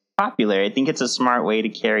toys popular. I think it's a smart way to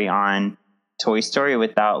carry on Toy Story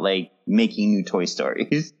without like making new Toy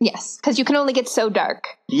Stories. Yes, because you can only get so dark.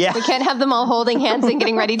 Yeah. We can't have them all holding hands and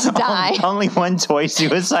getting ready to die. Only one toy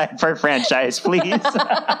suicide per franchise, please.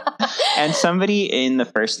 And somebody in the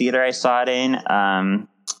first theater I saw it in,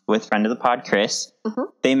 with friend of the pod, Chris,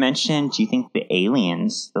 they mentioned, do you think the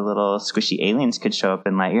aliens, the little squishy aliens could show up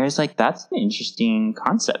in Lightyear? I was like, that's an interesting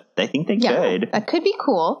concept. I think they could. That could be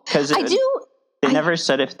cool. Because they never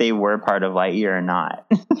said if they were part of Lightyear or not.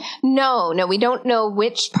 No, we don't know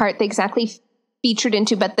which part they exactly featured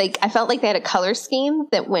into, but I felt like they had a color scheme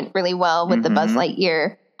that went really well with the Buzz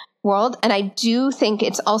Lightyear world. And I do think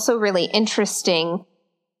it's also really interesting,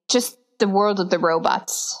 just the world of the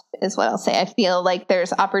robots is what I'll say. I feel like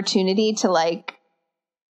there's opportunity to like,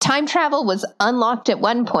 time travel was unlocked at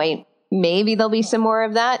one point. Maybe there'll be some more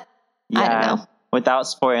of that. Yeah. I don't know. Without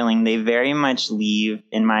spoiling, they very much leave,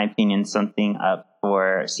 in my opinion, something up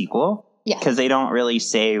for a sequel. Yeah. Because they don't really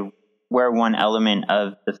say where one element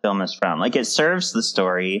of the film is from. Like, it serves the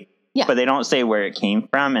story, but they don't say where it came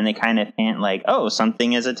from, and they kind of hint like, oh,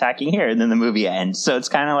 something is attacking here, and then the movie ends. So it's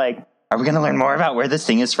kind of like, are we going to learn more about where this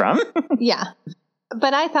thing is from? Yeah.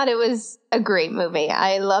 But I thought it was a great movie.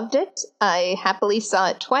 I loved it. I happily saw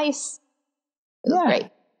it twice. It was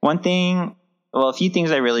great. One thing... Well, a few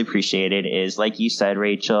things I really appreciated is, like you said,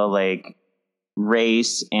 Rachel, like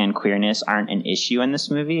race and queerness aren't an issue in this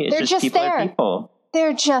movie. It's just people are people.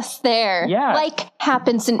 They're just there. Yeah. Like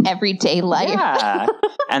happens in everyday life. Yeah.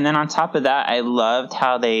 And then on top of that, I loved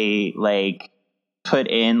how they like put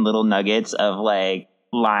in little nuggets of like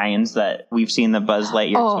lines that we've seen the Buzz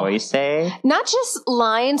Lightyear toy say. Not just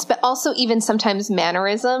lines, but also even sometimes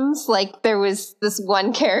mannerisms. Like there was this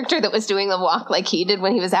one character that was doing the walk like he did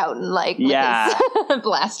when he was out and like with his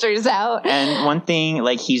blasters out. And one thing,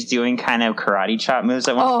 like he's doing kind of karate chop moves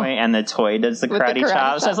at one point, and the toy does the karate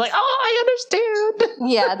chops. I was like, I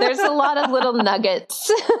understand. Yeah, there's a lot of little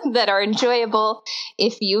nuggets that are enjoyable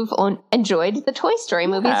if you've enjoyed the Toy Story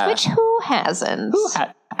movies, which who hasn't?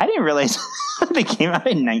 I didn't realize they came out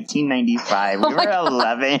in 1995. We were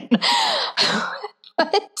 11.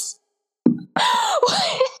 What?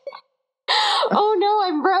 Oh no,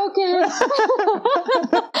 I'm broken.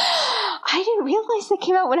 I didn't realize they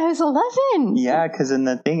came out when I was 11. Yeah, because in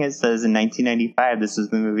the thing it says in 1995, this is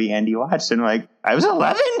the movie Andy watched. And I'm like, I was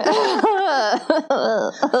 11?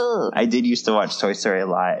 I did used to watch Toy Story a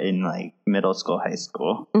lot in like middle school, high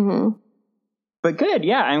school. Mm-hmm. But good,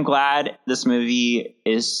 yeah, I'm glad this movie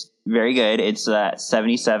is very good. It's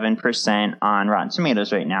 77% on Rotten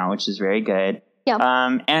Tomatoes right now, which is very good.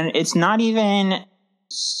 Yeah. And it's not even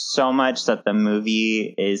so much that the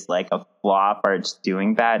movie is like a flop or it's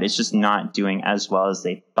doing bad. It's just not doing as well as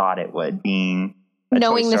they thought it would, being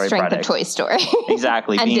knowing the strength of Toy Story.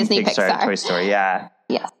 Exactly, and being Disney Pixar, Toy Story, yeah.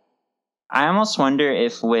 Yes. I almost wonder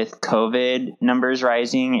if with COVID numbers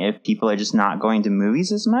rising, if people are just not going to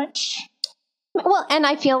movies as much. Well, and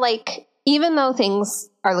I feel like even though things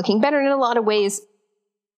are looking better in a lot of ways,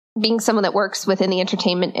 being someone that works within the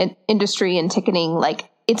entertainment industry and ticketing, like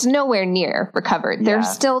it's nowhere near recovered. Yeah. There's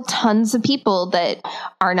still tons of people that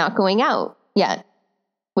are not going out yet,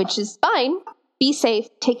 which is fine. Be safe,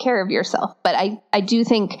 take care of yourself. But I do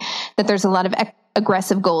think that there's a lot of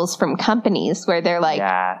aggressive goals from companies where they're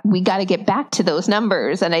like, we got to get back to those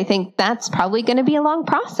numbers. And I think that's probably going to be a long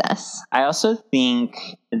process. I also think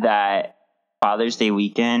that Father's Day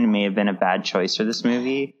weekend may have been a bad choice for this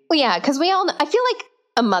movie. Well, yeah, because I feel like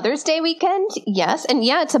a Mother's Day weekend, yes. And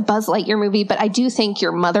yeah, it's a Buzz Lightyear movie, but I do think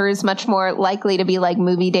your mother is much more likely to be like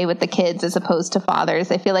movie day with the kids as opposed to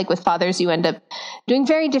fathers. I feel like with fathers, you end up doing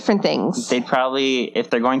very different things. They'd probably,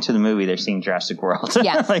 if they're going to the movie, they're seeing Jurassic World.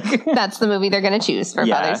 Yes, that's the movie they're going to choose for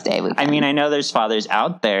Father's Day weekend. I mean, I know there's fathers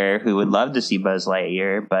out there who would love to see Buzz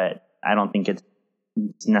Lightyear, but I don't think it's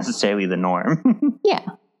necessarily the norm. Yeah.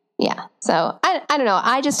 So I don't know.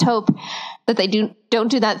 I just hope that they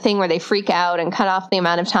don't do that thing where they freak out and cut off the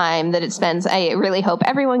amount of time that it spends. I really hope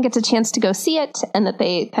everyone gets a chance to go see it and that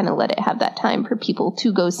they kind of let it have that time for people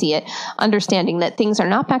to go see it, understanding that things are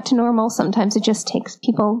not back to normal. Sometimes it just takes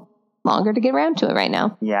people longer to get around to it right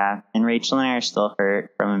now. Yeah. And Rachel and I are still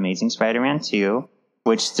hurt from Amazing Spider-Man 2,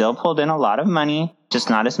 which still pulled in a lot of money,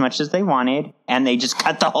 just not as much as they wanted. And they just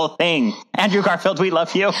cut the whole thing. Andrew Garfield, we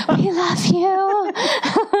love you. We love you.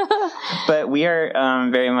 But we are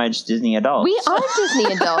very much Disney adults. We are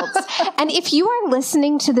Disney adults. And if you are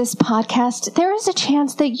listening to this podcast, there is a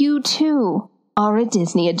chance that you too are a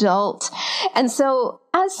Disney adult. And so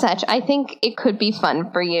as such, I think it could be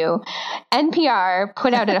fun for you. NPR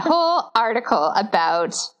put out a whole article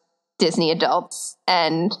about Disney adults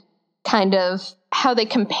and kind of how they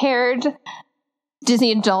compared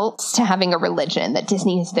Disney adults to having a religion, that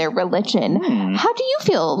Disney is their religion. How do you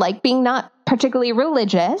feel like being not particularly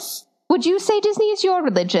religious? Would you say Disney is your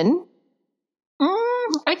religion?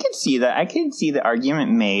 I can see that. I can see the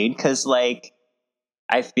argument made because, like,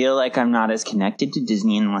 I feel like I'm not as connected to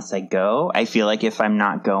Disney unless I go. I feel like if I'm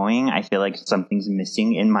not going, I feel like something's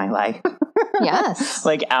missing in my life. Yes.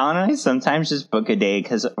 Like, Alan and I sometimes just book a day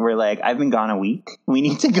because we're like, I've been gone a week. We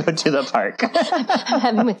need to go to the park. I'm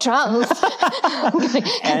having withdrawals. Gotta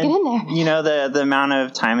get in there. You know, the amount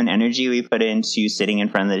of time and energy we put into sitting in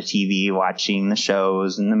front of the TV, watching the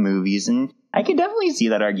shows and the movies, and I could definitely see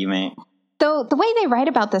that argument. Though the way they write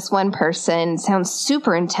about this one person sounds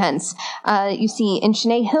super intense. You see, in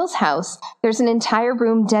Shanae Hill's house, there's an entire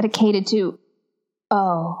room dedicated to...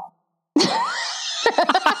 Oh.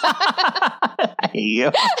 I hate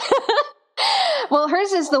you. Well,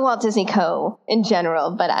 hers is the Walt Disney Co. in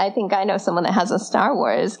general, but I think I know someone that has a Star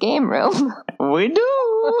Wars game room. We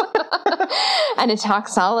do. And it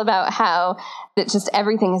talks all about how that just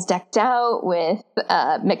everything is decked out with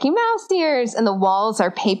Mickey Mouse ears, and the walls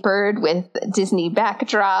are papered with Disney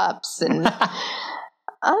backdrops. And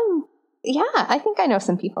yeah, I think I know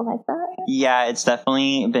some people like that. Yeah, it's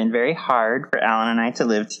definitely been very hard for Alan and I to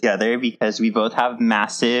live together because we both have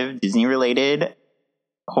massive Disney-related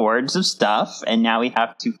hordes of stuff, and now we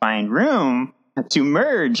have to find room to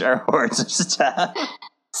merge our hordes of stuff.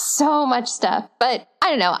 So much stuff, but I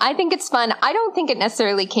don't know. I think it's fun. I don't think it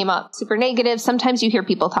necessarily came up super negative. Sometimes you hear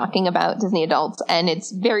people talking about Disney adults and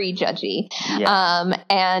it's very judgy. Yeah.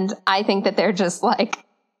 And I think that they're just like,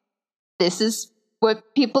 this is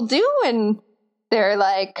what people do, and they're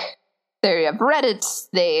like, they have Reddits,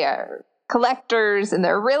 they are collectors, and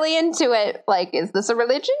they're really into it. Like, is this a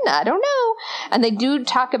religion? I don't know. And they do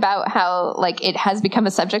talk about how, like, it has become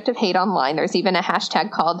a subject of hate online. There's even a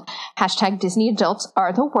hashtag called #Disney adults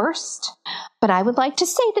are the worst. But I would like to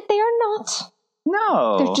say that they are not.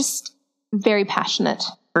 No. They're just very passionate.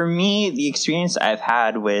 For me, the experience I've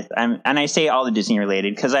had with, and I say all the Disney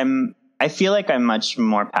related because I feel like I'm much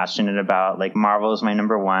more passionate about, like, Marvel is my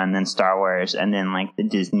number one, then Star Wars, and then, like, the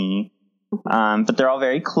Disney. But they're all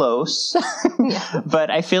very close. Yeah. But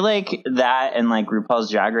I feel like that and, like, RuPaul's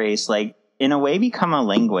Drag Race, like, in a way become a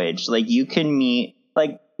language. Like, you can meet,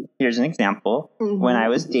 like, here's an example. Mm-hmm. When I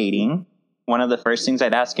was dating, one of the first things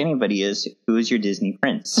I'd ask anybody is, who is your Disney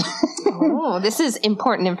prince? Oh, this is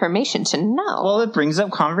important information to know. Well, it brings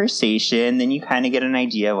up conversation. Then you kind of get an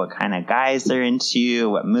idea what kind of guys they're into,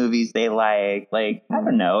 what movies they like. Like, I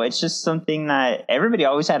don't know. It's just something that everybody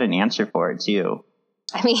always had an answer for it, too.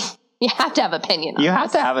 I mean, you have to have opinion on You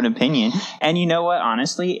have this. to have an opinion. And you know what?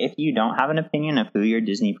 Honestly, if you don't have an opinion of who your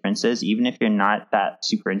Disney prince is, even if you're not that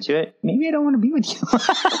super into it, maybe I don't want to be with you.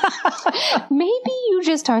 Maybe you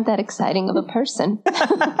just aren't that exciting of a person.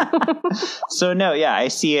 So, no, yeah, I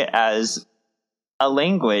see it as a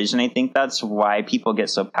language. And I think that's why people get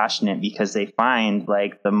so passionate, because they find,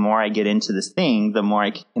 like, the more I get into this thing, the more I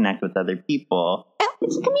can connect with other people.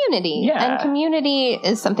 It's a community. Yeah. And community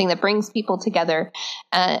is something that brings people together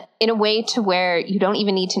in a way to where you don't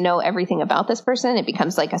even need to know everything about this person. It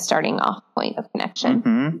becomes like a starting off point of connection.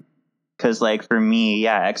 Mm-hmm. Because, like, for me,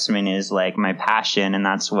 yeah, X-Men is, like, my passion, and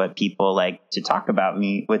that's what people like to talk about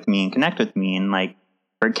with me and connect with me. And, like,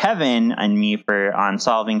 for Kevin and me on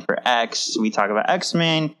Solving for X, we talk about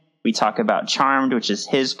X-Men. We talk about Charmed, which is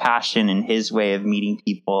his passion and his way of meeting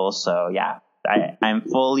people. So, yeah. I'm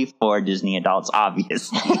fully for Disney adults,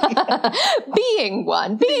 obviously. Being the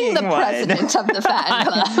one. president of the fan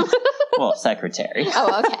club. Well, secretary.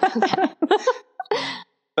 Oh, okay.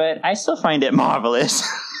 But I still find it marvelous.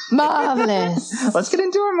 Marvelous. Let's get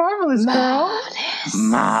into our marvelous, girl.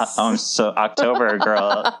 I'm so October,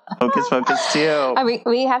 girl. Focus, focus, too.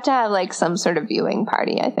 We have to have, like, some sort of viewing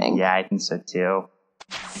party, I think. Yeah, I think so, too.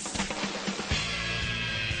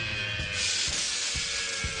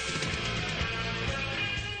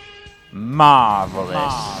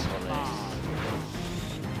 Marvelous.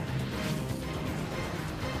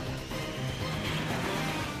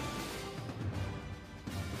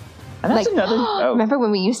 And that's Like, another. Oh, remember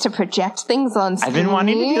when we used to project things on screen? I've been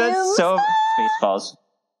wanting to do that so. Spaceballs.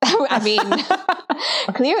 I mean,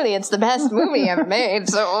 clearly it's the best movie ever made.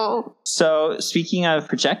 So speaking of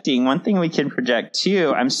projecting, one thing we can project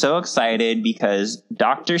too, I'm so excited because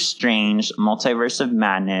Doctor Strange Multiverse of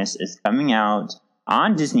Madness is coming out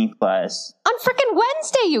on Disney Plus. On frickin'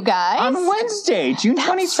 Wednesday, you guys. On Wednesday, June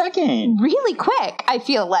 22nd. Really quick, I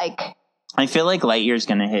feel like. I feel like Lightyear's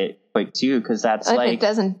going to hit quick too, because that's if like... it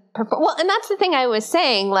doesn't perform. Well, and that's the thing I was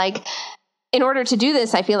saying, like, in order to do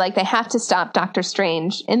this, I feel like they have to stop Doctor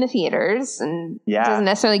Strange in the theaters, and it doesn't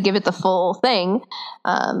necessarily give it the full thing.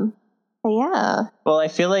 But yeah. Well, I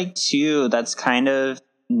feel like too, that's kind of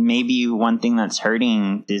maybe one thing that's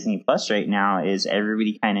hurting Disney Plus right now is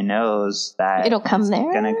everybody kind of knows that it'll come there.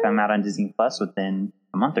 It's going to come out on Disney Plus within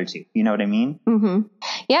a month or two. You know what I mean? Mm-hmm.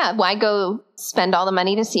 Yeah. Why go spend all the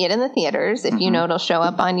money to see it in the theaters if you know it'll show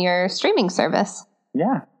up on your streaming service?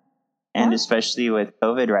 Yeah. And especially with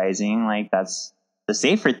COVID rising, like, that's the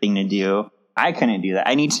safer thing to do. I couldn't do that.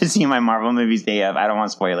 I need to see my Marvel movies day of. I don't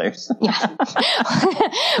want spoilers. Yeah.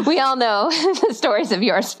 We all know the stories of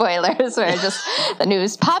your spoilers where just the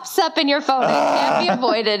news pops up in your phone and can't be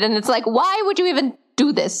avoided. And it's like, why would you even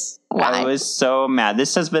do this? Why? I was so mad.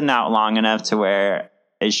 This has been out long enough to where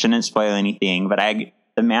it shouldn't spoil anything. But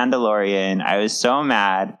The Mandalorian, I was so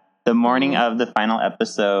mad. The morning of the final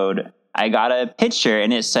episode, I got a picture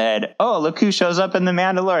and it said, oh, look who shows up in The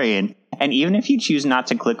Mandalorian. And even if you choose not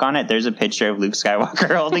to click on it, there's a picture of Luke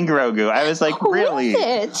Skywalker holding Grogu. I was like, really? Who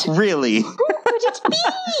is it? Really? Who would it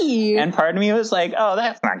be? And part of me was like, oh,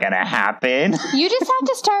 that's not going to happen. You just have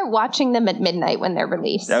to start watching them at midnight when they're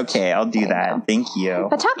released. Okay, I'll do that. Thank you.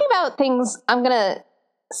 But talking about things, I'm going to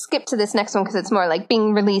skip to this next one because it's more like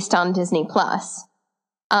being released on Disney Plus.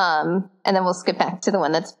 And then we'll skip back to the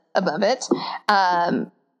one that's above it.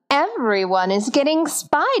 Everyone is getting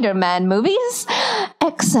Spider-Man movies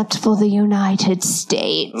except for the United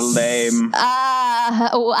States. Lame.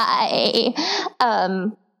 Why?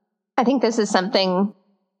 I think this is something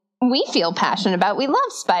we feel passionate about. We love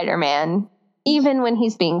Spider-Man, even when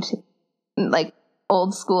he's being like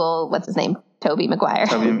old school. What's his name? Tobey Maguire.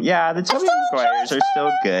 The Tobey Maguires are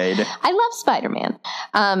still good. I love Spider-Man.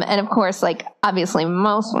 And of course, like, obviously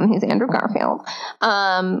most when he's Andrew Garfield.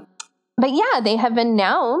 But yeah, they have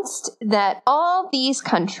announced that all these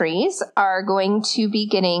countries are going to be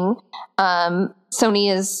getting,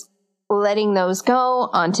 Sony is letting those go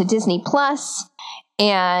onto Disney Plus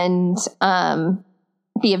and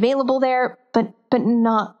be available there, but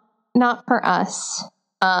not for us.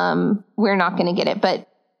 We're not going to get it, but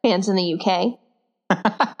fans in the UK,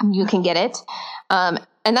 you can get it.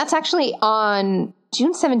 And that's actually on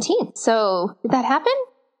June 17th. So did that happen?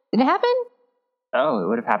 Did it happen? Oh, it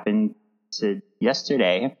would have happened to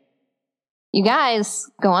yesterday. You guys,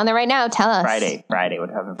 go on there right now. Tell us. Friday would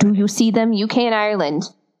have. Do you see them? UK and Ireland.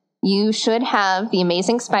 You should have the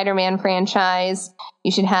Amazing Spider-Man franchise.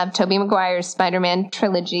 You should have Tobey Maguire's Spider-Man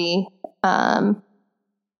trilogy.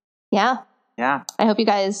 Yeah. I hope you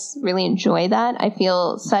guys really enjoy that. I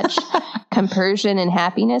feel such compersion and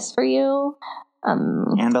happiness for you.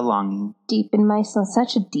 And a longing. Deep in my soul.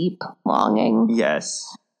 Such a deep longing.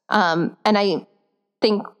 Yes. And I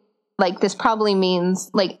think, like, this probably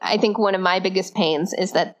means, like, I think one of my biggest pains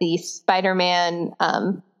is that the Spider-Man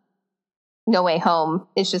No Way Home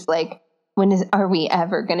is just like, are we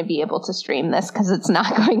ever going to be able to stream this? Because it's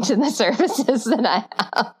not going to the services that I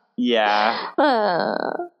have. Yeah.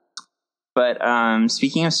 But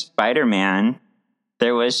speaking of Spider-Man,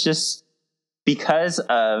 there was just, because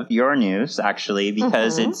of your news, actually,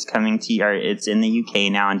 because it's coming to, or it's in the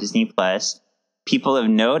UK now on Disney Plus, people have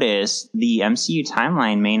noticed the MCU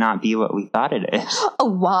timeline may not be what we thought it is.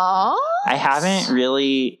 What? I haven't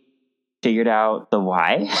really figured out the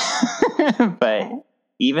why, but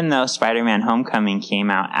even though Spider-Man Homecoming came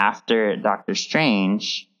out after Doctor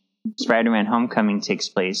Strange, Spider-Man Homecoming takes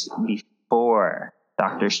place before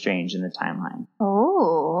Doctor Strange in the timeline.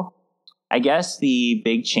 Oh. I guess the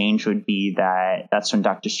big change would be that that's when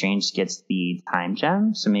Doctor Strange gets the time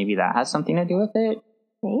gem, so maybe that has something to do with it.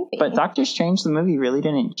 Maybe. But Doctor Strange, the movie, really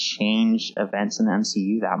didn't change events in the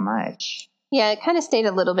MCU that much. Yeah, it kind of stayed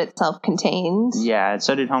a little bit self-contained. Yeah,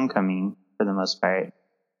 so did Homecoming, for the most part.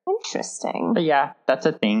 Interesting. But yeah, that's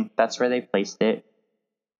a thing. That's where they placed it.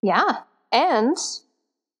 Yeah, and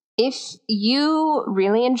if you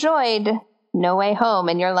really enjoyed No Way Home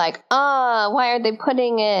and you're like, why are they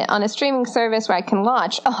putting it on a streaming service where I can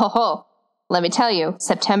watch? Oh, let me tell you,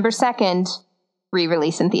 September 2nd,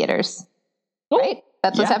 re-release in theaters. Right?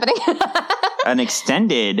 That's what's happening. An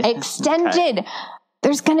extended. Cut.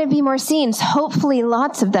 There's going to be more scenes. Hopefully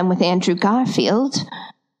lots of them with Andrew Garfield.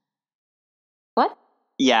 What?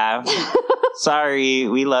 Yeah. Sorry.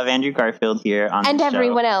 We love Andrew Garfield here on and the show.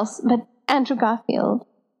 Everyone else, but Andrew Garfield.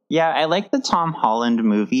 Yeah, I like the Tom Holland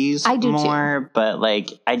movies more, but, like,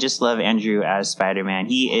 I just love Andrew as Spider-Man.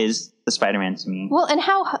 He is the Spider-Man to me. Well, and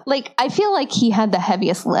how, like, I feel like he had the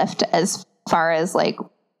heaviest lift as far as, like,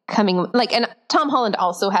 coming, like, and Tom Holland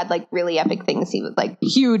also had, like, really epic things. He was, like,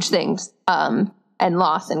 huge things, and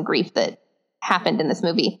loss and grief that happened in this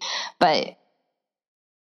movie. But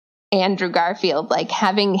Andrew Garfield, like,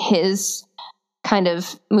 having his kind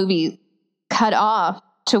of movie cut off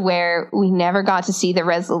to where we never got to see the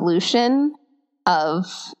resolution of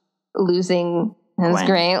losing his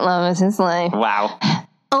great love of his life. Wow.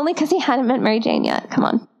 Only because he hadn't met Mary Jane yet. Come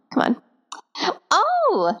on.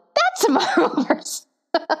 Oh, that's a Marvelverse.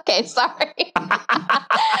 Okay, sorry.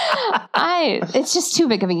 It's just too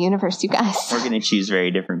big of a universe, you guys. We're going to choose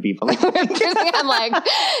very different people. I'm like,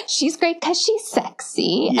 she's great because she's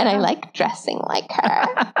sexy, and I like dressing like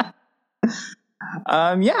her.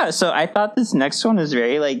 So I thought this next one was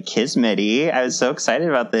very, like, kismet-y. I was so excited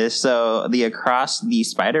about this. So the Across the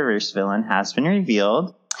Spider-Verse villain has been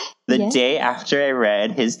revealed the day after I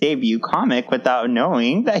read his debut comic without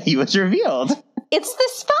knowing that he was revealed. It's the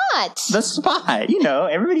Spot. The Spot. You know,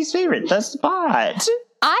 everybody's favorite, the Spot.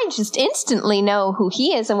 I just instantly know who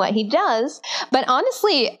he is and what he does. But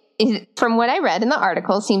honestly, from what I read in the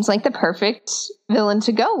article, seems like the perfect villain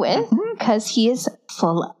to go with because he is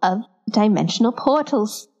full of dimensional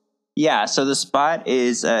portals. Yeah, so the Spot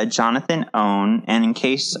is Jonathan Owen, and in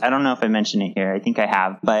case, I don't know if I mentioned it here, I think I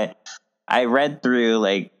have, but I read through,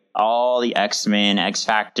 like, all the X-Men,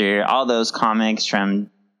 X-Factor, all those comics from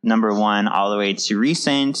number 1 all the way to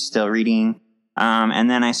recent, still reading, and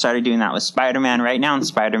then I started doing that with Spider-Man. Right now in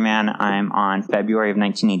Spider-Man, I'm on February of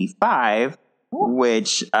 1985,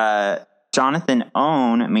 which Jonathan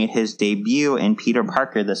Owen made his debut in Peter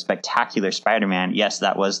Parker, the Spectacular Spider-Man. Yes,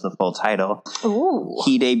 that was the full title. Ooh.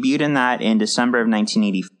 He debuted in that in December of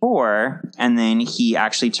 1984, and then he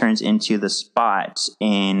actually turns into the Spot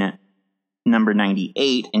in number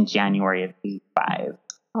 98 in January of 85.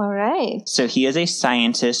 All right. So he is a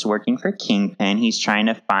scientist working for Kingpin. He's trying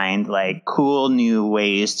to find like cool new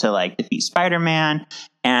ways to like defeat Spider-Man.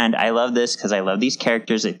 And I love this because I love these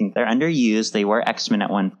characters. I think they're underused. They were X-Men at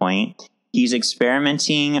one point. He's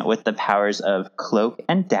experimenting with the powers of Cloak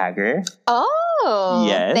and Dagger. Oh,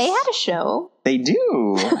 yes. They had a show. They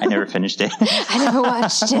do. I never finished it. I never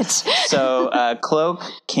watched it. So Cloak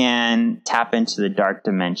can tap into the dark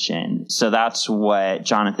dimension. So that's what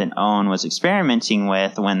Jonathan Owen was experimenting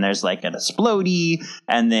with when there's like an explodey,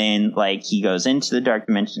 and then like he goes into the dark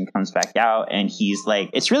dimension, comes back out, and he's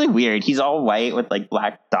like, it's really weird. He's all white with like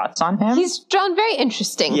black dots on him. He's drawn very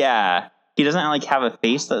interesting. Yeah. He doesn't like have a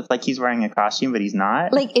face that's like he's wearing a costume, but he's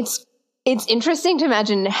not. Like it's interesting to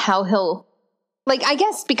imagine how he'll, like, I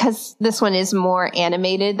guess because this one is more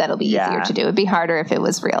animated, that'll be easier to do. It'd be harder if it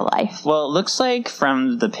was real life. Well, it looks like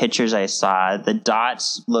from the pictures I saw, the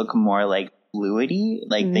dots look more like fluidy,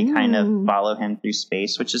 like they kind of follow him through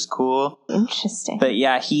space, which is cool. Interesting. But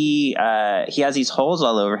yeah, he has these holes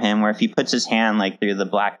all over him where if he puts his hand like through the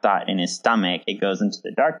black dot in his stomach, it goes into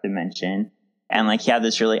the dark dimension. And like he had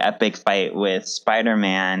this really epic fight with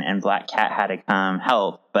Spider-Man, and Black Cat had to come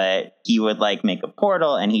help, but he would like make a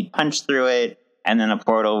portal and he'd punch through it, and then a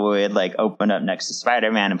portal would like open up next to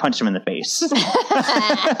Spider-Man and punch him in the face.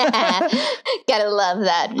 Gotta love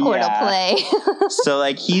that portal play. So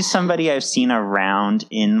like he's somebody I've seen around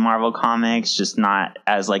in Marvel Comics, just not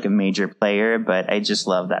as like a major player, but I just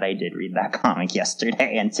love that I did read that comic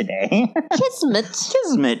yesterday and today.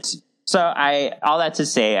 Kismet. So all that to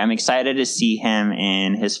say, I'm excited to see him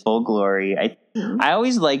in his full glory. I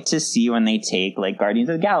always like to see when they take like Guardians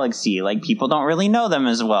of the Galaxy, like people don't really know them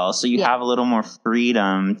as well. So you have a little more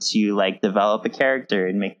freedom to like develop a character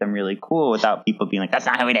and make them really cool without people being like, that's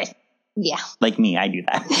not how it is. Yeah. Like me, I do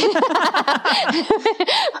that.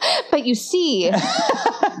 But you see,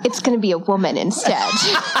 it's going to be a woman instead.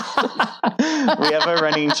 We have a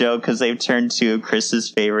running joke because they've turned two of Chris's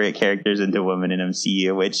favorite characters into women in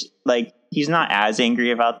MCU, which, like, he's not as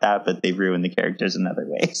angry about that, but they've ruined the characters in other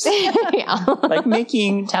ways. Yeah. Like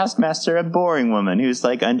making Taskmaster a boring woman who's,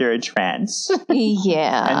 like, under a trance.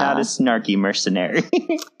 Yeah. And not a snarky mercenary.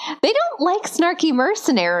 They don't like snarky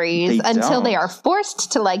mercenaries until they are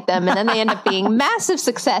forced to like them, and then they end up being massive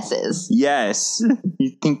successes. Yes.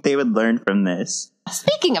 You think they would learn from this.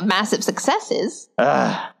 Speaking of massive successes,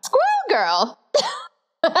 Squirrel Girl.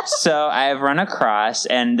 So I've run across,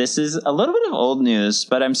 and this is a little bit of old news,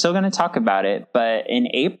 but I'm still going to talk about it. But in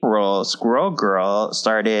April, Squirrel Girl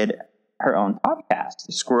started her own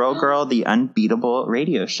podcast, Squirrel Girl, the Unbeatable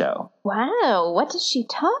Radio Show. Wow. What does she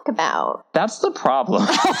talk about? That's the problem.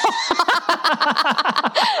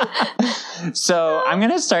 So I'm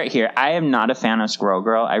going to start here. I am not a fan of Squirrel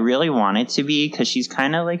Girl. I really wanted to be because she's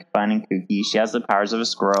kind of like fun and kooky. She has the powers of a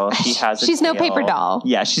squirrel. She has She's no paper doll.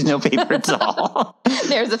 Yeah, she's no paper doll.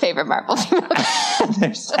 There's a favorite Marvel.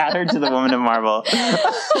 There's Saturn to the Woman of Marvel.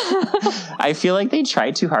 I feel like they try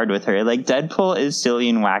too hard with her. Like Deadpool is silly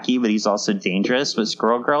and wacky, but he's also dangerous. But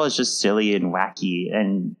Squirrel Girl is just silly and wacky,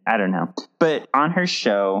 and I don't know. But on her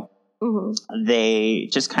show, they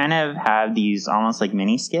just kind of have these almost like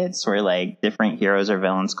mini skits where like different heroes or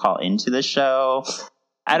villains call into the show.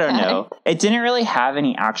 I don't know. It didn't really have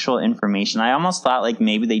any actual information. I almost thought like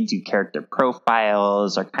maybe they do character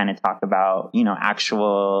profiles or kind of talk about, you know,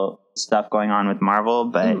 actual stuff going on with Marvel.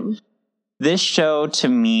 But this show, to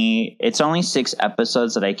me, it's only 6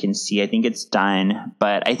 episodes that I can see. I think it's done,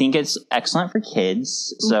 but I think it's excellent for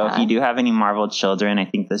kids. So if you do have any Marvel children, I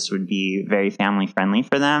think this would be very family friendly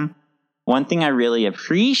for them. One thing I really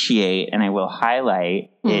appreciate, and I will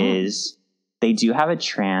highlight, is they do have a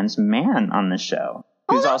trans man on the show.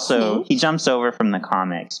 Who's also, neat. He jumps over from the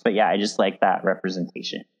comics. But yeah, I just like that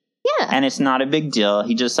representation. Yeah. And it's not a big deal.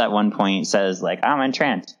 He just at one point says like, I'm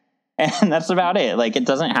trans. And that's about it. Like, it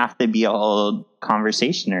doesn't have to be a whole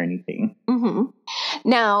conversation or anything.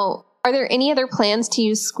 Now, are there any other plans to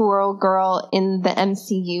use Squirrel Girl in the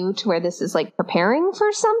MCU to where this is like preparing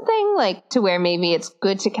for something? Like to where maybe it's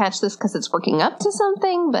good to catch this because it's working up to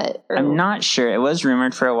something? But I'm not sure. It was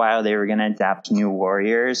rumored for a while they were going to adapt New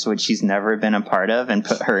Warriors, which she's never been a part of, and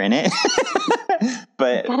put her in it.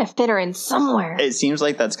 But gotta fit her in somewhere. It seems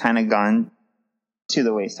like that's kind of gone to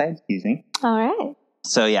the wayside. Excuse me. All right.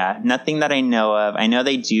 So yeah, nothing that I know of. I know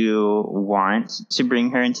they do want to bring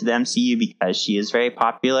her into the MCU because she is very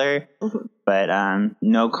popular, but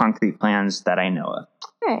no concrete plans that I know of.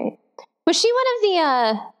 All right. Was she one of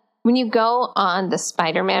the, when you go on the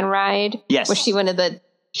Spider-Man ride? Yes. Was she one of the...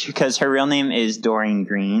 Because her real name is Doreen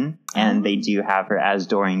Green, and they do have her as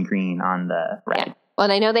Doreen Green on the ride. Yeah. Well,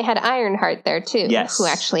 and I know they had Ironheart there, too. Yes. Who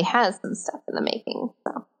actually has some stuff in the making.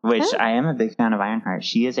 So. Which I am a big fan of Ironheart.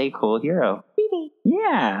 She is a cool hero. Really?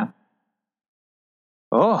 Yeah.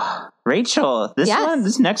 Oh, Rachel, this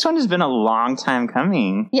next one has been a long time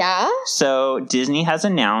coming. Yeah? So Disney has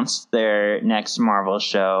announced their next Marvel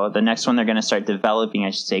show. The next one they're going to start developing, I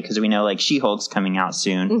should say, because we know like She-Hulk's coming out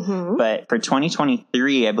soon. Mm-hmm. But for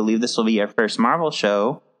 2023, I believe this will be our first Marvel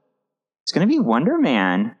show. It's going to be Wonder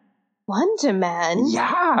Man. Wonder Man?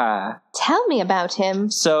 Yeah. Tell me about him.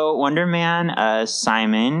 So Wonder Man,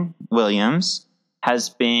 Simon Williams, has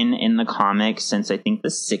been in the comics since I think the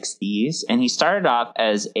 60s. And he started off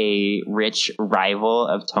as a rich rival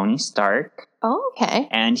of Tony Stark. Oh, okay.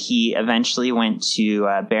 And he eventually went to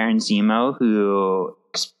Baron Zemo, who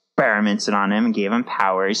experimented on him and gave him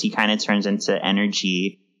powers. He kind of turns into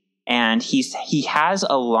energy. And he has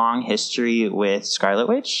a long history with Scarlet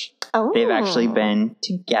Witch. Oh. They've actually been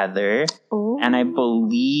together. Ooh. And I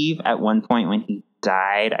believe at one point when he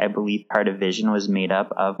died, I believe part of Vision was made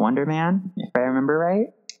up of Wonder Man, if I remember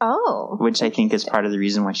right. Oh. Which I think is part of the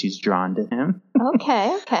reason why she's drawn to him.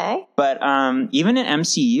 Okay. But even in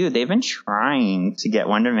MCU, they've been trying to get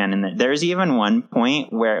Wonder Man in there. There's even one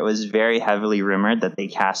point where it was very heavily rumored that they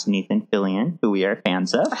cast Nathan Fillion, who we are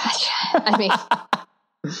fans of. I mean,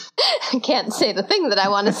 I can't say the thing that I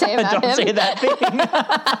want to say about him. Don't say that thing.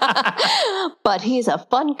 But he's a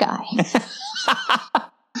fun guy.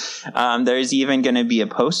 There's even going to be a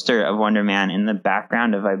poster of Wonder Man in the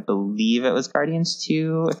background of, I believe it was Guardians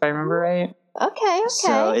 2, if I remember right. Okay.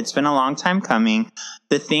 So it's been a long time coming.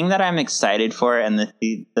 The thing that I'm excited for and the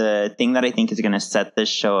thing that I think is going to set this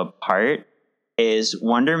show apart is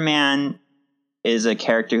Wonder Man is a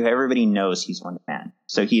character who everybody knows he's Wonder Man.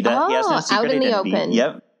 So he has no secret out in identity. the open.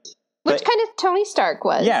 Yep. Which kind of Tony Stark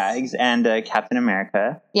was. Yeah, and Captain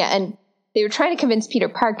America. Yeah, and they were trying to convince Peter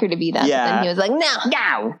Parker to be that. Yeah. But then he was like, no,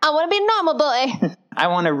 I want to be a normal boy. I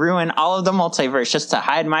want to ruin all of the multiverse just to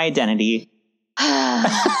hide my identity.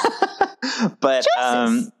 But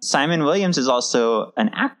Simon Williams is also an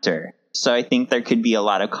actor. So I think there could be a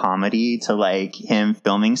lot of comedy to like him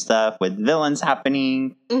filming stuff with villains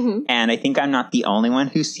happening. Mm-hmm. And I think I'm not the only one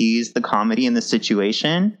who sees the comedy in the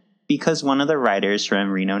situation because one of the writers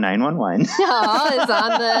from Reno 911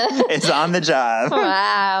 is on the job.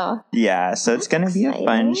 Wow. Yeah. So it's going to be a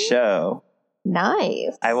fun show.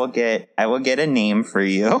 Nice. I will get a name for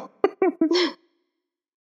you.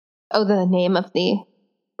 Oh, the name of the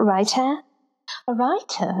writer? A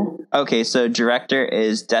writer. Okay, so director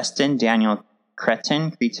is Destin Daniel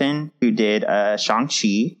Cretton, who did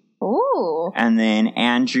Shang-Chi. Ooh. And then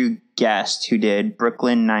Andrew Guest, who did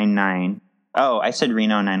Brooklyn Nine-Nine. Oh, I said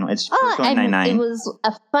Reno 911. It's Brooklyn Nine-Nine. It was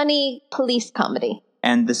a funny police comedy.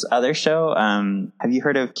 And this other show, have you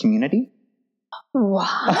heard of Community? What?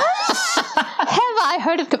 Have I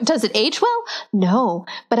heard of... Does it age well? No,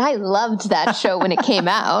 but I loved that show when it came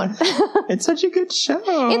out. It's such a good show.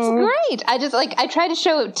 It's great. I try to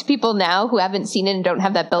show it to people now who haven't seen it and don't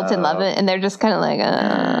have that built-in love it, and they're just kind of like,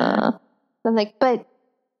 I'm like, but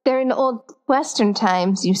they're in old Western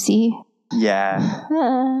times, you see.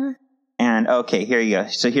 Yeah. And okay, here you go.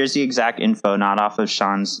 So here's the exact info, not off of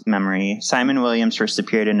Sean's memory. Simon Williams first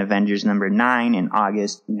appeared in Avengers number 9 in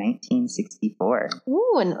August 1964.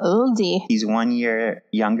 Ooh, an oldie. He's 1 year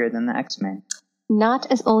younger than the X-Men.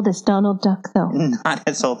 Not as old as Donald Duck, though. Not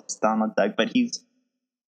as old as Donald Duck, but he's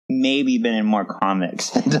maybe been in more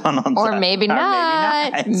comics than Donald Duck. Or maybe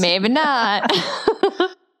not. Maybe not.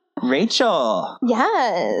 Rachel.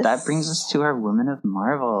 Yes. That brings us to our Women of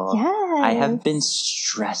Marvel. Yes. I have been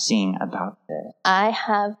stressing about this. I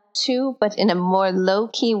have too, but in a more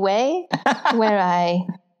low-key way, where I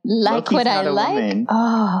like Loki's what I not a like. woman.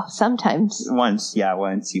 Oh, sometimes. Once he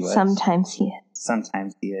was. Sometimes he is.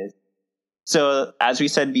 Sometimes he is. So, as we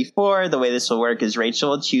said before, the way this will work is Rachel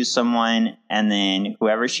will choose someone, and then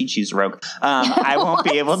whoever she chooses, Rogue, I won't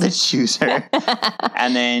be able to choose her.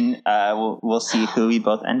 And then we'll see who we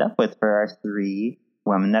both end up with for our 3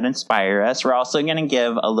 women that inspire us. We're also going to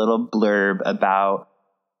give a little blurb about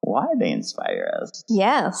why they inspire us.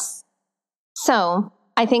 Yes. So,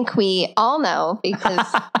 I think we all know, because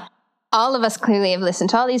all of us clearly have listened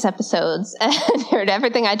to all these episodes and heard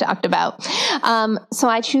everything I talked about. So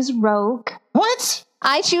I choose Rogue. What?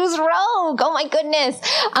 I choose Rogue. Oh my goodness.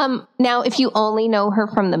 Now, if you only know her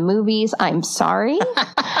from the movies, I'm sorry.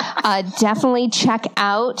 Definitely check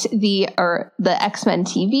out the X-Men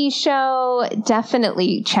TV show.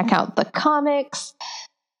 Definitely check out the comics.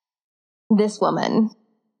 This woman,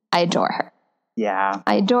 I adore her. Yeah.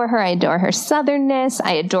 I adore her. I adore her southernness.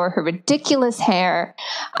 I adore her ridiculous hair.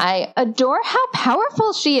 I adore how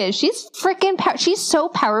powerful she is. She's freaking she's so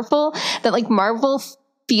powerful that like Marvel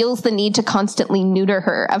feels the need to constantly neuter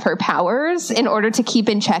her of her powers in order to keep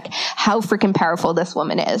in check how freaking powerful this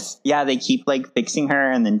woman is. Yeah, they keep like fixing her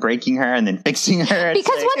and then breaking her and then fixing her.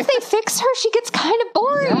 Because like... once they fix her, she gets kind of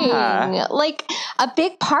boring. Yeah. Like a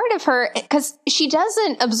big part of her, because she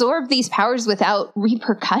doesn't absorb these powers without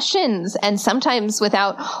repercussions and sometimes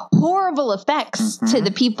without horrible effects to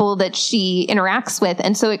the people that she interacts with.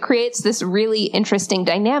 And so it creates this really interesting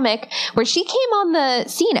dynamic where she came on the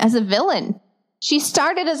scene as a villain. She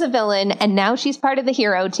started as a villain, and now she's part of the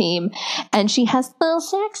hero team, and she has the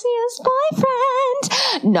sexiest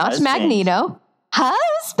boyfriend. Not Husband. Magneto.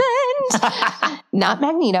 Husband! Not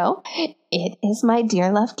Magneto. It is my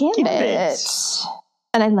dear love Gambit.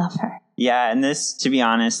 And I love her. Yeah, and this, to be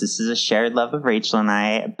honest, this is a shared love of Rachel and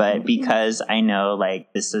I, but because I know,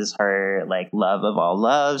 like, this is her, like, love of all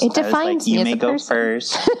loves, it defines you me may as a go person.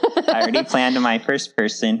 first. I already planned my first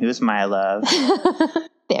person, who's my love.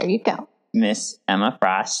 There you go. Miss Emma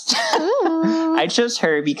Frost. I chose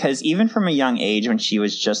her because even from a young age, when she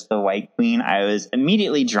was just the White Queen, I was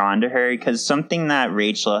immediately drawn to her because something that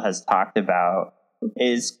Rachel has talked about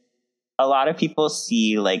is a lot of people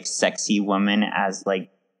see like sexy women as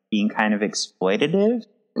like being kind of exploitative.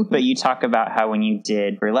 But you talk about how when you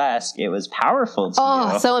did burlesque, it was powerful to you.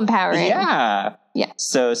 Oh, so empowering. Yeah. Yeah.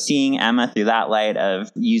 So seeing Emma through that light of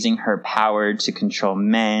using her power to control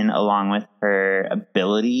men along with her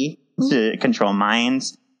ability to control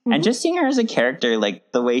minds, and just seeing her as a character,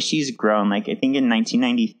 like the way she's grown. Like I think in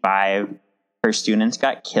 1995, her students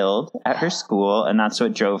got killed at her school, and that's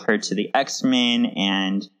what drove her to the X-Men.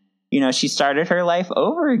 And, you know, she started her life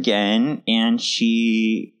over again, and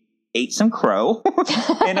she ate some crow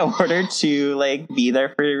in order to like be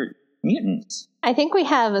there for mutants. I think we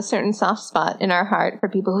have a certain soft spot in our heart for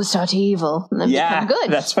people who start evil and then become good.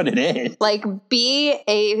 That's what it is. Like, be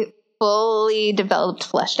a fully developed,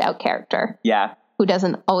 fleshed out character. Yeah. Who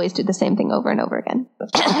doesn't always do the same thing over and over again.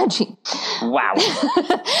 Gene. Wow.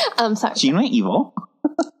 Sorry. Gene went evil.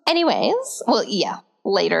 Anyways, well, yeah,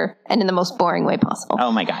 later and in the most boring way possible.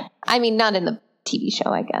 Oh my God. I mean, not in the TV show,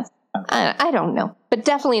 I guess. Okay. I don't know, but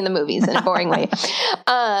definitely in the movies in a boring way.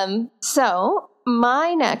 So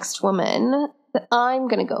my next woman that I'm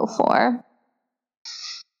going to go for,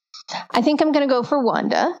 I think I'm going to go for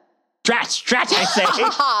Wanda. Stretch, I say.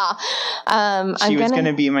 She was going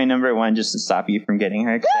to be my number one just to stop you from getting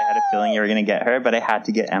her because I had a feeling you were going to get her, but I had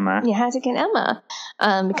to get Emma. You had to get Emma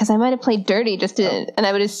because I might have played dirty and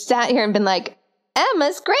I would have sat here and been like,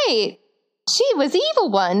 Emma's great. She was evil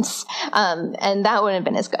once. And that wouldn't have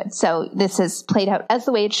been as good. So this has played out as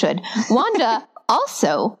the way it should. Wanda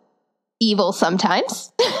also evil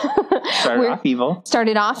sometimes.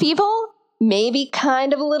 Started off evil. Maybe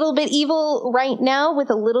kind of a little bit evil right now with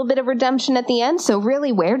a little bit of redemption at the end. So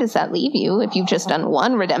really, where does that leave you if you've just done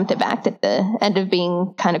one redemptive act at the end of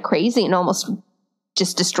being kind of crazy and almost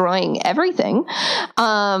just destroying everything?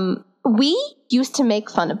 We used to make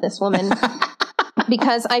fun of this woman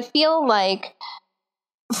because I feel like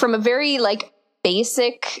from a very like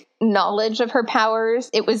basic knowledge of her powers,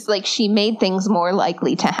 it was like she made things more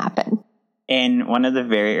likely to happen. In one of the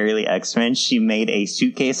very early X-Men, she made a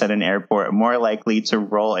suitcase at an airport more likely to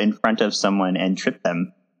roll in front of someone and trip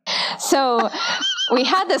them. So we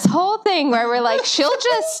had this whole thing where we're like, she'll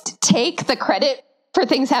just take the credit for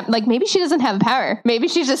things happen. Like maybe she doesn't have power. Maybe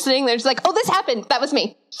she's just sitting there just like, oh, this happened. That was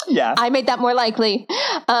me. Yeah. I made that more likely.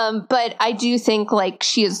 But I do think like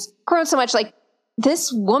she has grown so much. Like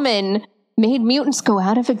this woman made mutants go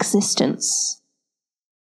out of existence.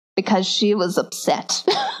 Because she was upset.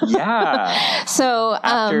 Yeah. So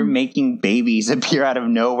after making babies appear out of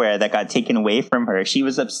nowhere that got taken away from her, she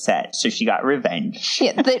was upset. So she got revenge.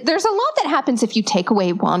 Yeah, there's a lot that happens if you take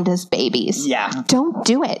away Wanda's babies. Yeah. Don't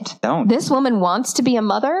do it. Don't. This woman wants to be a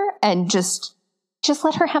mother and just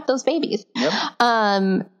let her have those babies. Yep.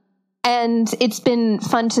 And it's been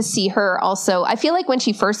fun to see her also. I feel like when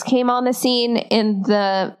she first came on the scene in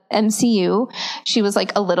the MCU, she was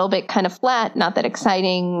like a little bit kind of flat, not that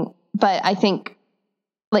exciting. But I think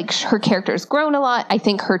like her character's grown a lot. I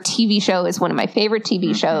think her TV show is one of my favorite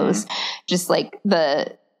TV shows. Just like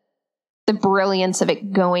the brilliance of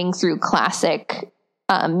it going through classic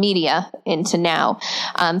media into now.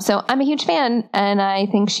 So I'm a huge fan, and I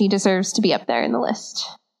think she deserves to be up there in the list.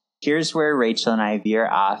 Here's where Rachel and I veer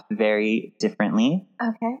off very differently.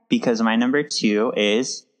 Okay. Because my number 2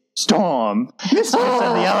 is Storm, mistress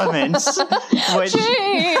of the elements. Which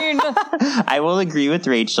I will agree with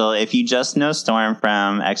Rachel. If you just know Storm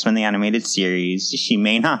from X-Men the Animated Series, she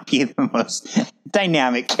may not be the most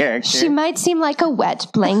dynamic character. She might seem like a wet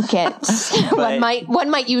blanket. one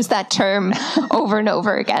might use that term over and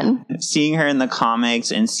over again. Seeing her in the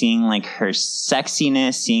comics and seeing like her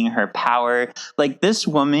sexiness, seeing her power, like this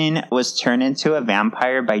woman was turned into a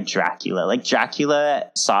vampire by Dracula. Like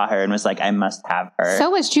Dracula saw her and was like, I must have her. So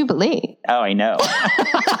was Jubilee. Oh, I know.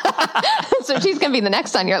 So she's going to be the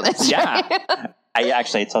next on your list. Yeah. Right?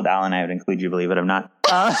 I told Alan I would include Jubilee, but I'm not.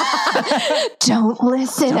 Don't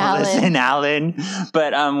listen, Alan.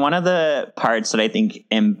 But one of the parts that I think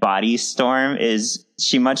embodies Storm is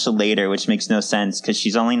she much later, which makes no sense because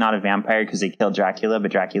she's only not a vampire because they killed Dracula,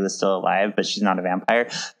 but Dracula's still alive, but she's not a vampire.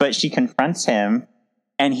 But she confronts him.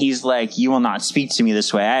 And he's like, you will not speak to me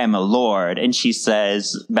this way. I am a lord. And she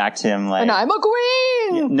says back to him like... And I'm a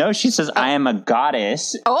queen! No, she says, I am a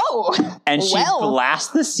goddess. Oh! And she blasts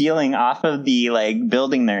the ceiling off of the like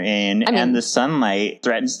building they're in. And the sunlight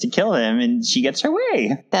threatens to kill him. And she gets her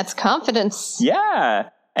way. That's confidence. Yeah.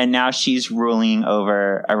 And now she's ruling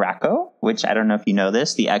over Araco, which I don't know if you know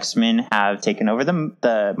this. The X-Men have taken over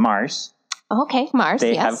the Mars. Okay, Mars,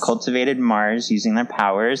 They have cultivated Mars using their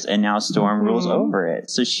powers, and now Storm rules over it.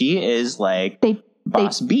 So she is like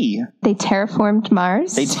Boss B. They terraformed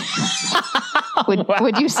Mars?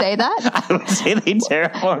 Would you say that? I would say they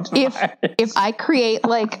terraformed Mars. If I create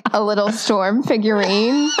like a little Storm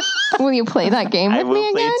figurine, will you play that game with me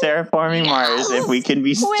again? I will play Terraforming Mars if we can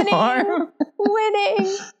be Storm.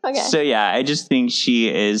 Winning. Okay. So yeah, I just think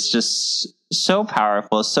she is just... so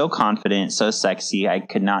powerful, so confident, so sexy. I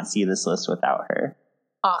could not see this list without her.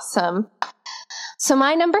 Awesome. So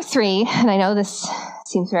my number 3, and I know this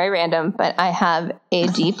seems very random, but I have a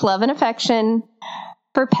deep love and affection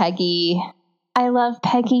for Peggy. I love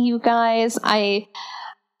Peggy, you guys.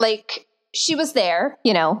 She was there,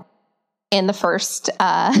 in the first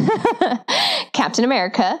Captain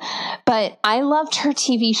America, but I loved her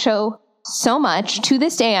TV show so much. To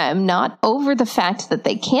this day, I'm not over the fact that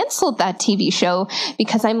they canceled that TV show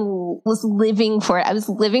because I was living for it. I was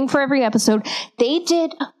living for every episode. They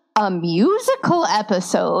did a musical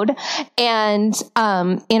episode, and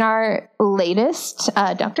in our latest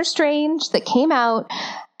Doctor Strange that came out,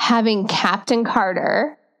 having Captain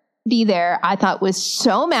Carter be there, I thought was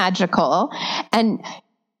so magical. And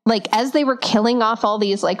like, as they were killing off all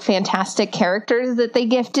these like fantastic characters that they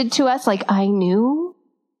gifted to us, like I knew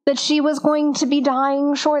that she was going to be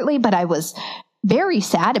dying shortly, but I was very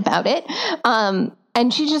sad about it. And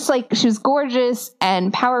she was gorgeous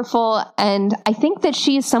and powerful. And I think that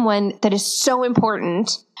she is someone that is so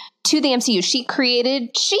important to the MCU. She created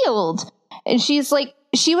S.H.I.E.L.D. And she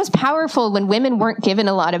was powerful when women weren't given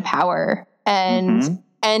a lot of power. And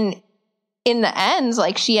in the end,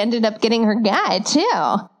 like she ended up getting her guy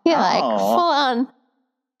too. Like full on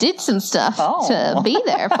did some stuff to be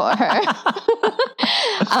there for her.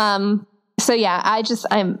 So yeah, I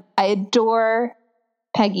adore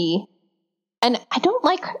Peggy, and I don't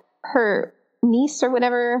like her niece or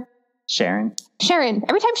whatever. Sharon.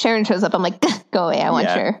 Every time Sharon shows up, I'm like, go away. I want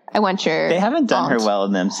your. They haven't done her well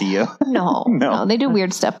in the MCU. No, they do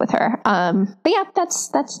weird stuff with her. But yeah,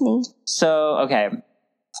 that's me. So okay.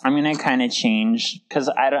 I'm going to kind of change because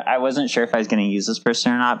I wasn't sure if I was going to use this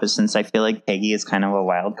person or not, but since I feel like Peggy is kind of a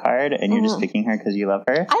wild card and you're just picking her because you love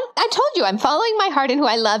her. I told you I'm following my heart and who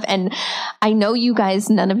I love, and I know you guys,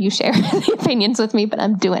 none of you share the opinions with me, but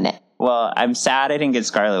I'm doing it. Well, I'm sad I didn't get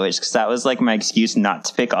Scarlet Witch because that was like my excuse not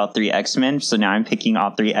to pick all 3 X-Men, so now I'm picking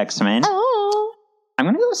all 3 X-Men. Oh. I'm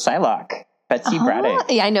going to go with Psylocke, Betsy Braddock.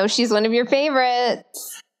 Yeah, I know she's one of your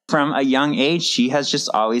favorites. From a young age, she has just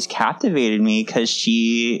always captivated me because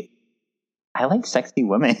I like sexy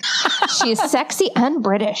women. She is sexy and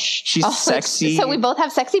British. She's sexy. So we both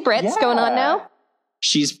have sexy Brits going on now?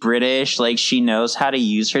 She's British. Like, she knows how to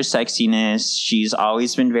use her sexiness. She's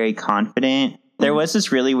always been very confident. There was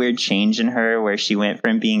this really weird change in her where she went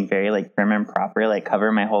from being very like prim and proper, like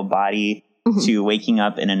cover my whole body, to waking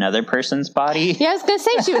up in another person's body. Yeah, I was going to say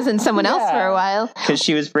she was in someone else for a while. Because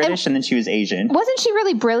she was British and then she was Asian. Wasn't she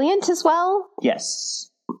really brilliant as well? Yes.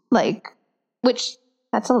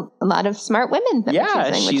 That's a lot of smart women.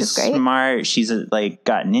 She's smart. She's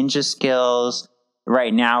got ninja skills.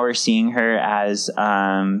 Right now we're seeing her as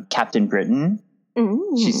Captain Britain.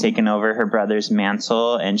 She's taken over her brother's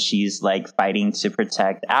mantle and she's like fighting to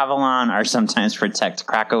protect Avalon or sometimes protect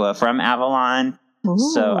Krakoa from Avalon.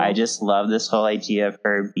 So I just love this whole idea of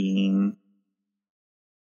her being...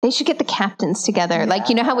 They should get the captains together. Yeah. Like,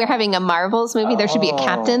 you know how we're having a Marvels movie? There should be a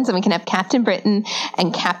captains, and we can have Captain Britain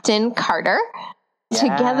and Captain Carter.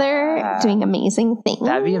 together doing amazing things.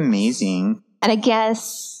 That'd be amazing. And I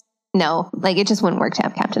guess, no, like it just wouldn't work to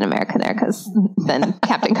have Captain America there because then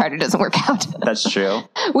Captain Carter doesn't work out. That's true.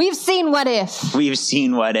 We've seen What If.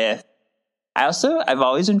 I've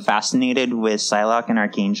always been fascinated with Psylocke and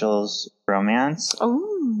Archangel's romance. Oh.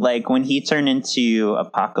 Like when he turned into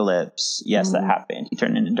Apocalypse, that happened. He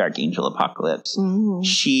turned into Dark Angel Apocalypse.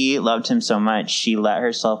 She loved him so much, she let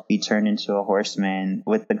herself be turned into a horseman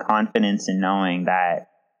with the confidence in knowing that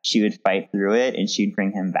she would fight through it and she'd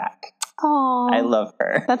bring him back. Oh, I love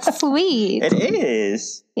her. That's sweet. It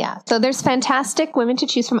is. Yeah. So there's fantastic women to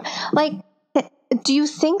choose from. Like, do you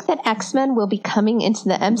think that X-Men will be coming into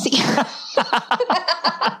the MCU?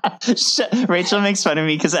 Rachel makes fun of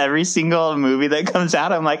me because every single movie that comes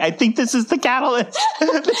out, I'm like, I think this is the catalyst.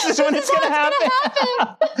 This is when it's going to happen.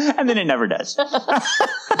 And then it never does.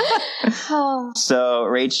 So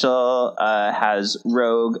Rachel has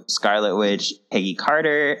Rogue, Scarlet Witch, Peggy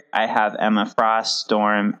Carter. I have Emma Frost,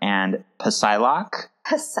 Storm, and Psylocke.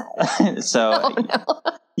 So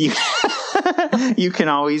you can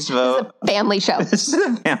always vote. This is a family show. This is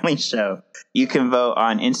a family show. You can vote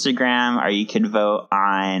on Instagram, or you can vote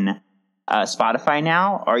on Spotify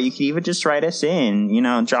now, or you can even just write us in.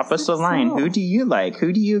 Drop us a line. Who do you like?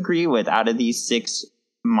 Who do you agree with out of these 6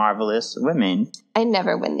 marvelous women? I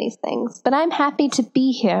never win these things, but I'm happy to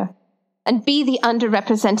be here and be the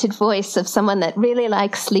underrepresented voice of someone that really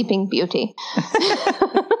likes Sleeping Beauty.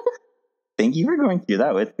 Thank you for going through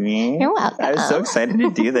that with me. You're welcome. I was so excited to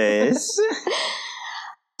do this.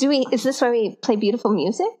 Is this where we play beautiful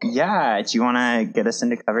music? Yeah. Do you want to get us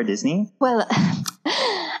into Cover Disney? Well,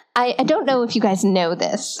 I don't know if you guys know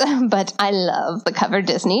this, but I love the Cover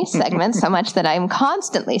Disney segment so much that I'm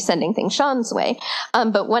constantly sending things Sean's way.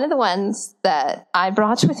 But one of the ones that I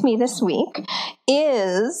brought with me this week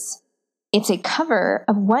it's a cover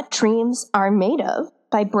of What Dreams Are Made Of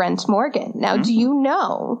by Brent Morgan. Now, do you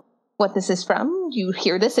know what this is from? You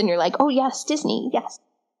hear this and you're like, oh yes, Disney, yes.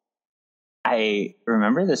 I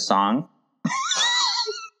remember this song.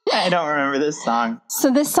 I don't remember this song.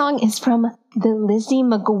 So this song is from the Lizzie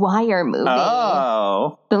McGuire movie.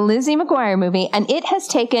 Oh. The Lizzie McGuire movie, and it has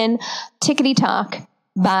taken Tickety Talk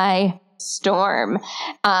by storm.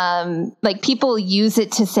 Like people use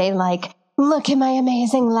it to say like, look at my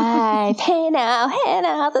amazing life. Hey now,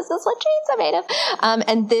 this is what dreams are made of.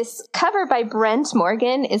 And this cover by Brent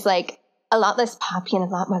Morgan is like a lot less poppy and a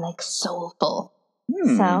lot more like soulful.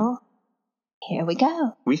 So here we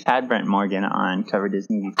go. We've had Brent Morgan on Cover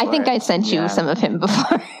Disney before. I think I sent you some of him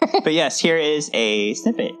before. But yes, here is a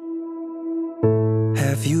snippet.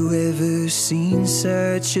 Have you ever seen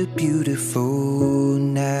such a beautiful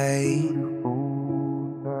night?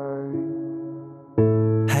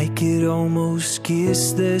 I could almost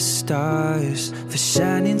kiss the stars for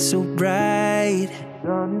shining so bright.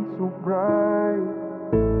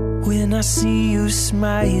 When I see you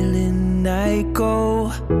smiling, I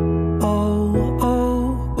go, oh,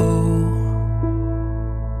 oh, oh.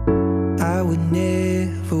 I would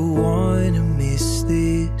never want to miss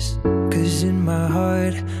this, 'cause in my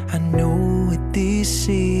heart I know what this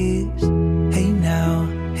is. Hey now,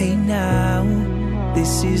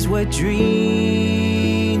 this is what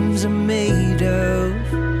dreams are made of.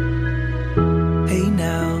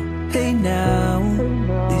 Hey now,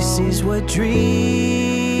 this is what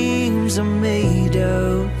dreams are made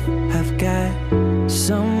of. I've got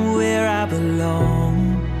somewhere I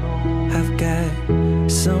belong. I've got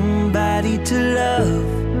somebody to love.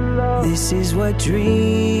 This is what dreams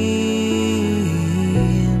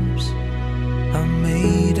are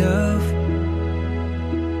made of.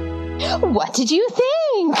 What did you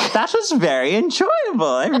think? That was very enjoyable.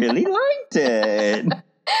 I really liked it.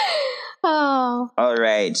 Oh. All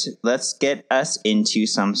right. Let's get us into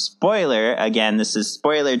some spoiler. Again, this is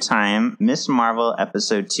spoiler time. Miss Marvel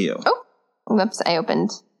episode 2. Oh, whoops. I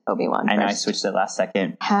opened Obi-Wan I know, first. I switched it last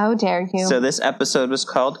second. How dare you? So this episode was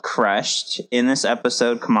called Crushed. In this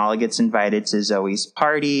episode, Kamala gets invited to Zoe's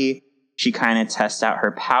party. She kind of tests out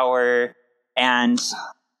her power. And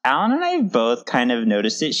Alan and I both kind of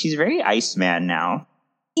noticed it. She's very Iceman now.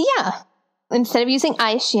 Yeah. Instead of using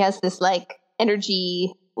ice, she has this like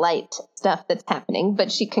energy light stuff that's happening, but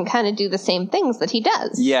she can kind of do the same things that he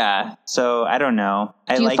does. Yeah. So I don't know.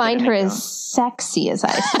 Do you find her as sexy as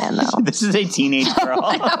Iceman though? This is a teenage girl.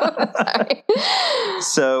 Sorry.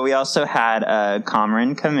 So we also had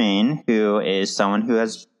Cameron come in, who is someone who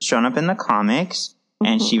has shown up in the comics,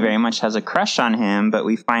 and she very much has a crush on him, but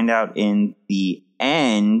we find out in the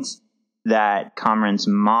end that Cameron's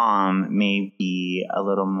mom may be a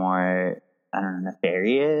little more I don't know,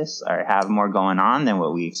 nefarious or have more going on than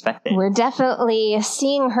what we expected. We're definitely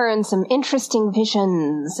seeing her in some interesting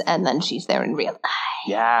visions, and then she's there in real life.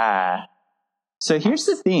 Yeah. So here's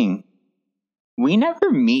the thing. We never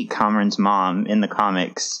meet Cameron's mom in the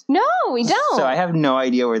comics. No, we don't. So I have no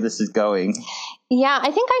idea where this is going. Yeah,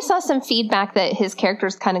 I think I saw some feedback that his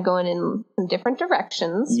character's kind of going in some different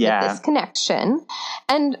directions with this connection.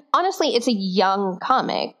 And honestly, it's a young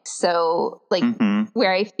comic. So, like,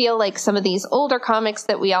 where I feel like some of these older comics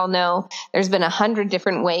that we all know, there's been 100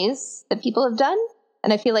 different ways that people have done.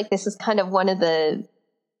 And I feel like this is kind of one of the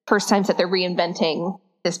first times that they're reinventing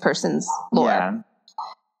this person's lore. Yeah.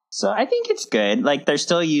 So I think it's good. Like, they're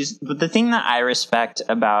still but the thing that I respect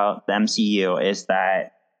about the MCU is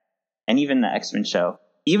that, and even the X-Men show,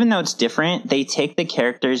 even though it's different, they take the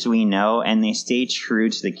characters we know and they stay true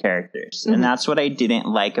to the characters. And that's what I didn't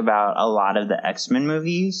like about a lot of the X-Men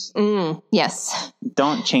movies. Yes.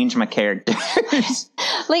 Don't change my characters.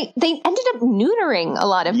 Like, they ended up neutering a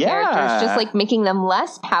lot of characters, just like making them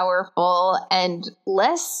less powerful and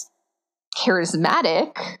less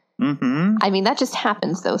charismatic. I mean, that just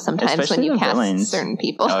happens, though, sometimes especially when you cast villains. Certain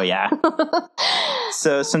people. Oh, yeah.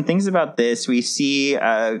 So some things about this. We see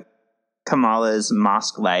Kamala's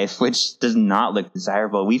mosque life, which does not look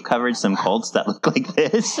desirable. We've covered some cults that look like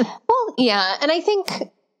this. Well, yeah. And I think,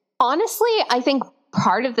 honestly,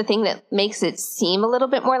 part of the thing that makes it seem a little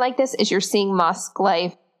bit more like this is you're seeing mosque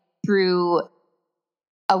life through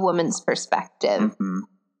a woman's perspective.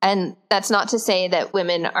 And that's not to say that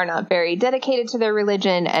women are not very dedicated to their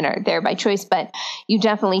religion and are there by choice, but you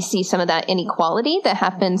definitely see some of that inequality that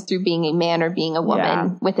happens through being a man or being a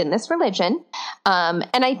woman within this religion.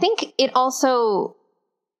 And I think it also,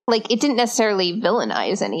 like, it didn't necessarily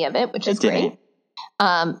villainize any of it, which is great.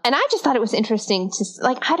 And I just thought it was interesting to,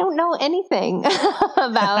 like, I don't know anything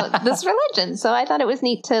about this religion. So I thought it was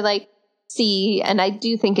neat to, like, see. And I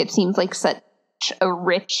do think it seems like such a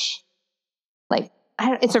rich, like,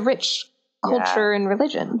 it's a rich culture and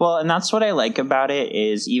religion. Well, and that's what I like about it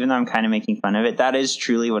is, even though I'm kind of making fun of it, that is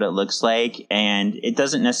truly what it looks like. And it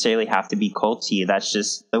doesn't necessarily have to be culty. That's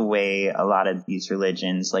just the way a lot of these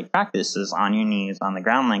religions like practices, on your knees on the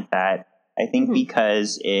ground like that. I think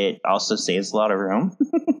because it also saves a lot of room.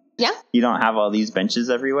 Yeah. You don't have all these benches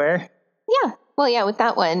everywhere. Yeah. Well, yeah, with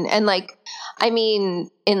that one. And, like, I mean,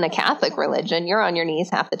 in the Catholic religion, you're on your knees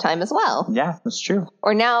half the time as well. Yeah, that's true.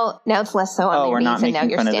 Or now it's less so on your knees, and now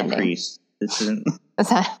you're standing. Oh, we're not making fun of the priest. This isn't... What's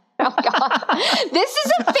that? Oh, God. This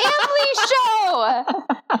is a family show!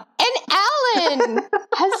 And Alan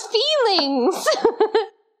has feelings!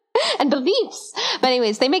 And beliefs. But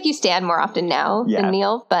anyways, they make you stand more often now than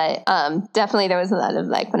kneel. But definitely there was a lot of,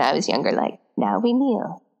 like, when I was younger, like, now we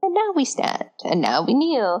kneel. And now we stand, and now we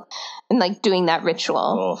kneel, and, like, doing that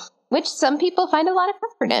ritual, which some people find a lot of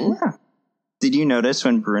comfort in. Yeah. Did you notice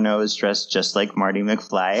when Bruno was dressed just like Marty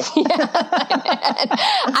McFly?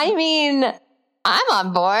 I mean, I'm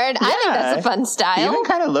on board. I think that's a fun style. You even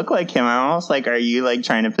kind of look like him. I'm almost like, are you, like,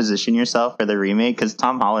 trying to position yourself for the remake? Because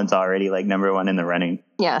Tom Holland's already, like, #1 in the running.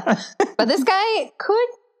 Yeah. But this guy could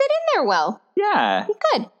fit in there well. Yeah. He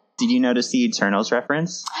could. Did you notice the Eternals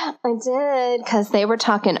reference? I did, because they were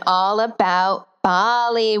talking all about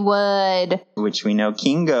Bollywood. Which we know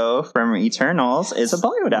Kingo from Eternals is a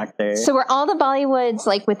Bollywood actor. So were all the Bollywoods,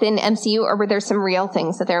 like, within MCU, or were there some real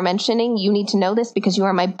things that they're mentioning? You need to know this because you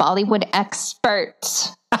are my Bollywood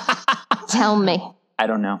expert. Tell me. I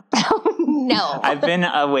don't know. No. I've been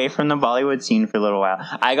away from the Bollywood scene for a little while.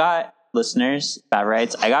 Listeners,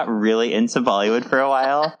 Faveaurites, I got really into Bollywood for a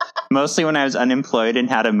while. Mostly when I was unemployed and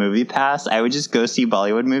had a movie pass, I would just go see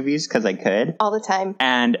Bollywood movies because I could. All the time.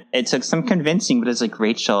 And it took some convincing, but it's like,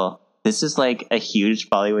 Rachel, this is like a huge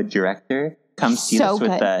Bollywood director. Come see this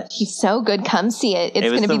with us. He's so good. Come see it. It's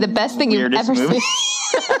going to be the best thing you've ever seen.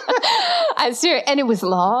 I'm serious. And it was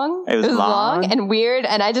long. It was long and weird.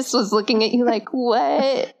 And I just was looking at you like,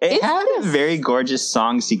 what? It had very gorgeous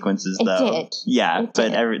song sequences, though. It did. Yeah,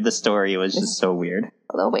 but the story was just so weird.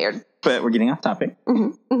 A little weird. But we're getting off topic.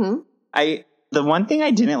 The one thing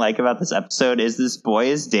I didn't like about this episode is this boy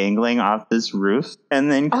is dangling off this roof.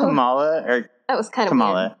 And then Kamala, that was kind of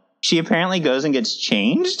weird. She apparently goes and gets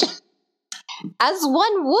changed. As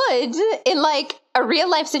one would in, like, a real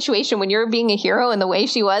life situation when you're being a hero in the way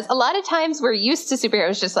she was. A lot of times we're used to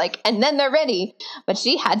superheroes just like, and then they're ready. But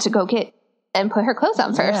she had to go get and put her clothes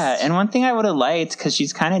on first. Yeah, and one thing I would have liked, because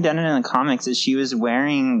she's kind of done it in the comics, is she was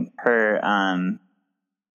wearing her...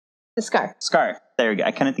 the scarf. Scarf. There we go.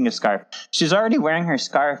 I kind of think of scarf. She's already wearing her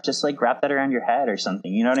scarf. Just, like, wrap that around your head or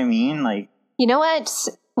something. You know what I mean? Like, you know what?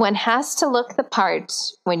 One has to look the part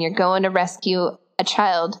when you're going to rescue a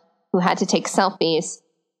child who had to take selfies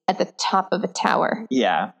at the top of a tower.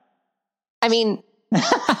 Yeah. I mean,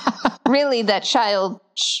 really, that child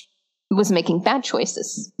was making bad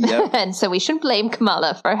choices. Yep. And so we shouldn't blame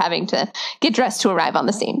Kamala for having to get dressed to arrive on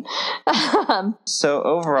the scene. So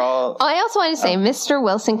overall... I also want to say Mr.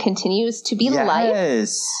 Wilson continues to be life.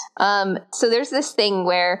 So there's this thing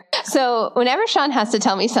where... So whenever Shawn has to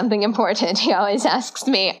tell me something important, he always asks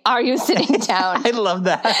me, are you sitting down? I love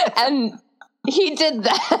that. And... he did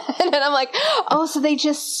that. And I'm like, oh, so they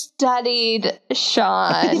just studied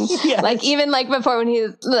Shawn. Yes. Like, even like before when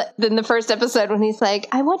in the first episode when he's like,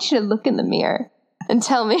 I want you to look in the mirror and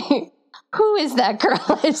tell me, who is that girl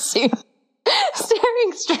I see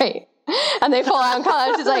staring straight? And they pull out and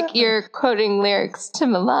call out. She's like, you're quoting lyrics to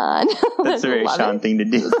Milan. That's a very Shawn thing to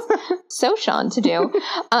do. So Shawn to do.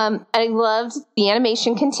 I loved the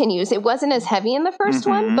animation continues. It wasn't as heavy in the first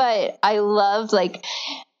one, but I loved like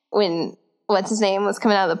when... what's his name was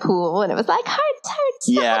coming out of the pool and it was like hearts,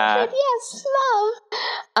 yeah, yes,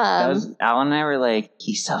 love. Alan and I were like,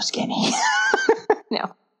 he's so skinny.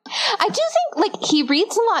 No, I do think like he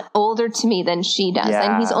reads a lot older to me than she does,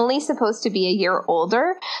 and he's only supposed to be a year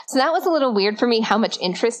older, so that was a little weird for me how much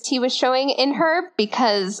interest he was showing in her,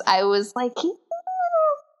 because I was like, he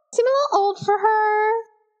seemed a little old for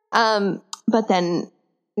her. But then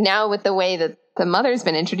now with the way that the mother's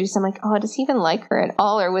been introduced, I'm like, oh, does he even like her at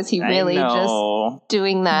all? Or was he really just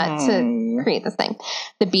doing that to create this thing?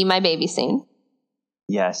 The Be My Baby scene.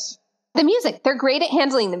 Yes. The music. They're great at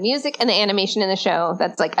handling the music and the animation in the show.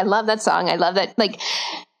 That's like, I love that song. I love that. Like,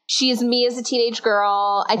 she is me as a teenage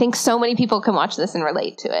girl. I think so many people can watch this and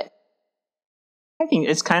relate to it. I think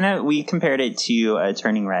it's kind of, we compared it to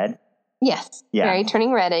Turning Red. Yes. Yeah. Very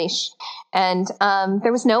Turning Reddish. And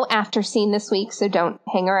there was no after scene this week, so don't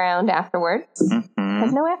hang around afterwards.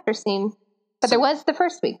 There's no after scene. But there was the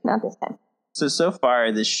first week, not this time. So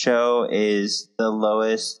far, the show is the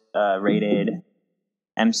lowest rated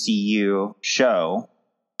MCU show.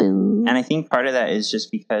 Boo. And I think part of that is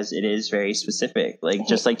just because it is very specific, like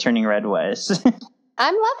just like Turning Red was.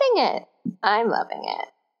 I'm loving it.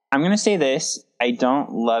 I'm going to say this. I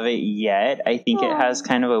don't love it yet. I think it has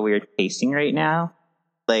kind of a weird pacing right now.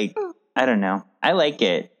 Like, I don't know. I like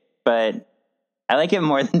it, but I like it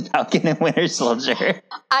more than Falcon and Winter Soldier.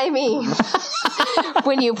 I mean,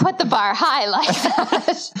 when you put the bar high like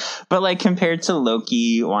that. But like compared to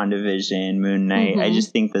Loki, WandaVision, Moon Knight, I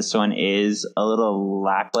just think this one is a little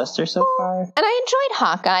lackluster so far. And I enjoyed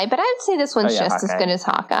Hawkeye, but I would say this one's just as good as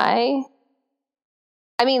Hawkeye.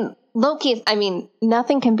 I mean, Loki,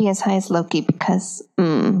 nothing can be as high as Loki because,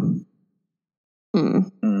 Tom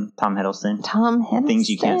Hiddleston. Things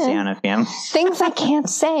you can't say on a family. Things I can't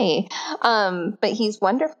say. But he's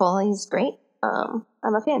wonderful. He's great.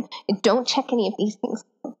 I'm a fan. Don't check any of these things.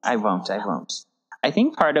 I won't. I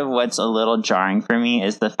think part of what's a little jarring for me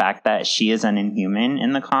is the fact that she is an Inhuman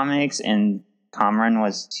in the comics and Kamran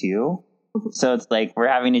was too. So it's like we're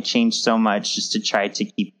having to change so much just to try to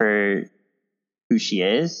keep her who she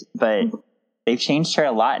is, but they've changed her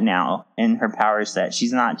a lot now in her power set.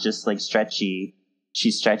 She's not just like stretchy.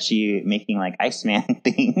 She's stretchy, making like Iceman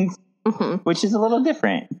things, which is a little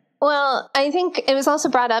different. Well, I think it was also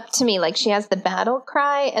brought up to me, like she has the battle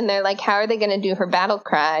cry, and they're like, how are they going to do her battle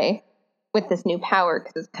cry with this new power?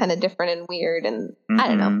 Because it's kind of different and weird, and I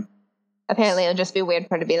don't know. Apparently, it'll just be weird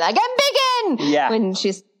for her to be like, I'm biggin! Yeah. When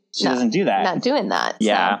she doesn't do that. Not doing that.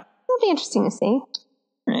 Yeah. So it'll be interesting to see.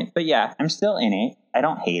 Right. But yeah, I'm still in it. I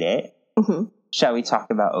don't hate it. Shall we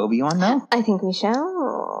talk about Obi-Wan now? I think we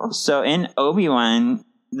shall. So in Obi-Wan,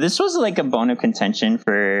 this was like a bone of contention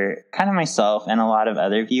for kind of myself and a lot of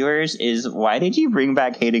other viewers is why did you bring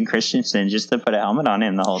back Hayden Christensen just to put a helmet on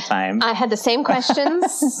him the whole time? I had the same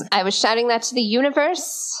questions. I was shouting that to the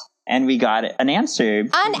universe. And we got an answer.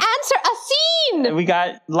 A scene! We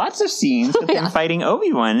got lots of scenes with him fighting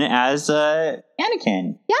Obi-Wan as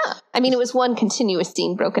Anakin. Yeah. I mean, it was one continuous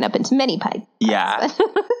scene broken up into many parts. Yeah.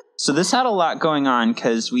 So this had a lot going on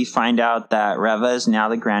because we find out that Reva is now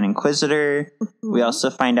the Grand Inquisitor. We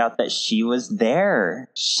also find out that she was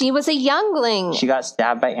there. She was a youngling. She got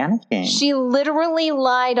stabbed by Anakin. She literally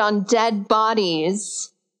lied on dead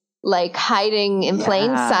bodies, like hiding in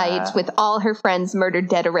plain sight with all her friends murdered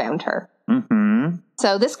dead around her.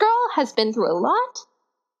 So this girl has been through a lot.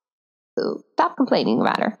 So stop complaining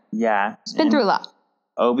about her. Yeah. She's been through a lot.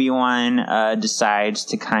 Obi-Wan decides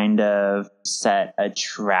to kind of set a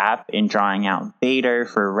trap in drawing out Vader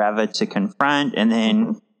for Reva to confront. And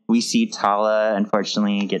then we see Tala,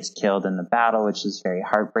 unfortunately, gets killed in the battle, which is very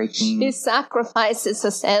heartbreaking. She sacrifices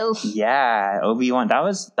herself. Yeah, Obi-Wan. That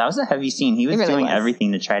was a heavy scene. He was really doing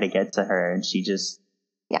everything to try to get to her. And she just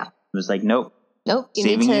was like, nope. You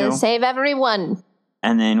need to save everyone.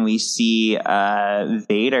 And then we see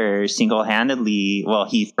Vader single-handedly, well,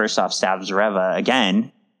 he first off stabs Reva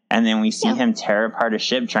again, and then we see him tear apart a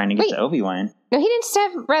ship trying to get to Obi-Wan. No, he didn't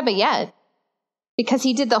stab Reva yet. Because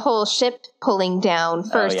he did the whole ship pulling down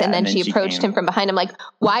first, and then she approached him from behind him like,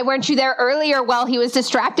 why weren't you there earlier while he was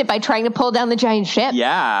distracted by trying to pull down the giant ship?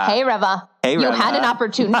 Yeah. Hey, Reva. You had an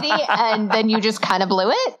opportunity, and then you just kind of blew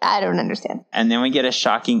it? I don't understand. And then we get a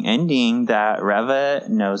shocking ending that Reva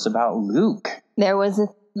knows about Luke. There was a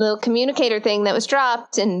little communicator thing that was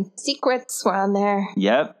dropped, and secrets were on there.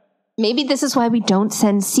 Yep. Maybe this is why we don't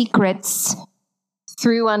send secrets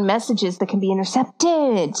through on messages that can be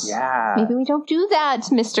intercepted. Yeah. Maybe we don't do that,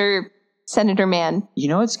 Mr. Senator Man. You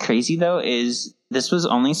know what's crazy, though, is this was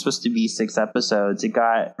only supposed to be 6 episodes. It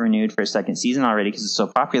got renewed for a second season already because it's so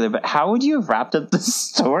popular. But how would you have wrapped up the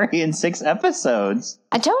story in 6 episodes?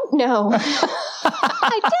 I don't know.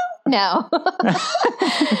 I don't know.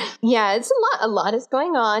 Yeah, it's a lot. A lot is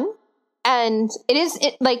going on. And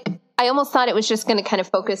I almost thought it was just going to kind of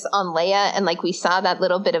focus on Leia. And like we saw that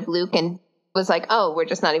little bit of Luke and was like, oh, we're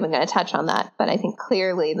just not even going to touch on that. But I think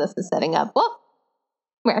clearly this is setting up, well,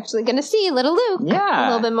 we're actually going to see little Luke a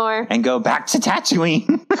little bit more. And go back to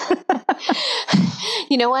Tatooine.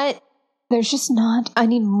 You know what? There's just not, I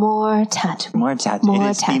need more Tatooine. More Tatooine. It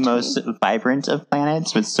is the most vibrant of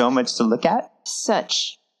planets with so much to look at.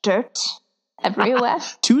 Such dirt everywhere.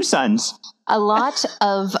 2 suns. A lot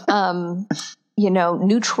of,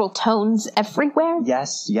 neutral tones everywhere.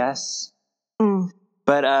 Yes.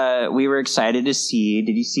 But we were excited to see,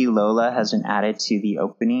 did you see Lola has been added to the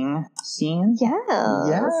opening scene? Yes.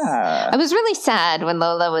 Yeah. I was really sad when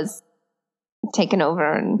Lola was taken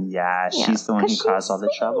over. And she's the one who caused all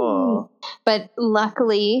the trouble. But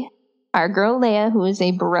luckily, our girl Leia, who is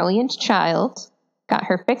a brilliant child, got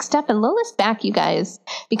her fixed up. And Lola's back, you guys,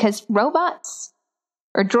 because robots,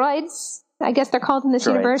 or droids, I guess they're called in this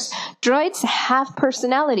universe, droids have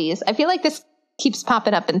personalities. I feel like this keeps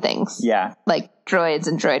popping up in things. Yeah. Like droids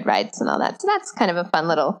and droid rights and all that. So that's kind of a fun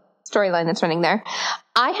little storyline that's running there.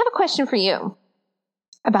 I have a question for you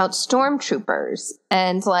about stormtroopers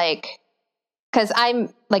and because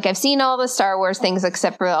I've seen all the Star Wars things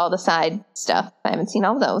except for all the side stuff. I haven't seen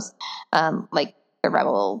all of those. Like the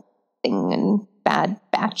Rebel thing and Bad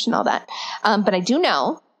Batch and all that. But I do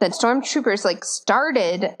know that stormtroopers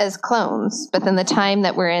started as clones, but then the time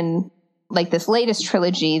that we're in this latest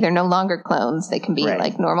trilogy, they're no longer clones. They can be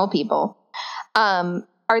normal people.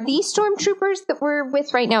 Are these stormtroopers that we're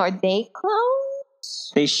with right now, are they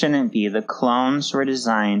clones? They shouldn't be. The clones were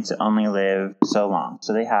designed to only live so long.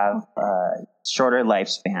 So they have a shorter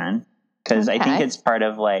lifespan because I think it's part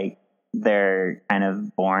of they're kind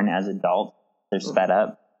of born as adults. They're sped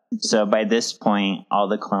up. So by this point, all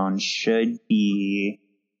the clones should be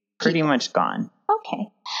pretty much gone. Okay.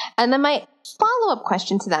 And then my follow-up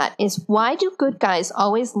question to that is, why do good guys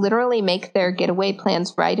always literally make their getaway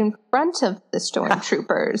plans right in front of the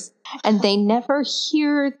stormtroopers and they never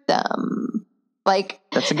hear them?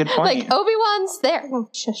 That's a good point. Obi-Wan's there. Oh,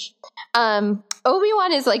 shush.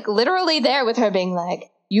 Obi-Wan is literally there with her being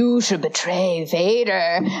like, you should betray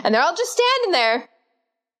Vader. And they're all just standing there.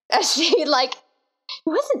 And she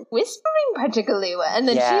wasn't whispering particularly well. And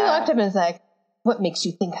then she looked up and was like, what makes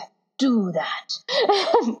you think I do that?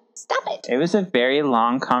 Stop it. It was a very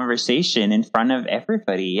long conversation in front of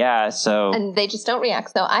everybody. Yeah. So. And they just don't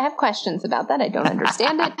react. So I have questions about that. I don't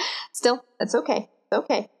understand it. Still, that's okay. It's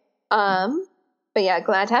okay. But yeah,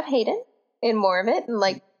 glad to have Hayden in more of it. And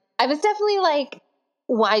I was definitely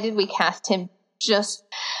why did we cast him just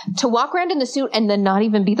to walk around in a suit and then not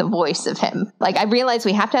even be the voice of him? I realize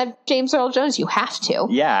we have to have James Earl Jones. You have to.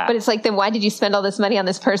 Yeah. But it's then why did you spend all this money on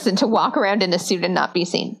this person to walk around in a suit and not be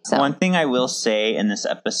seen? So one thing I will say in this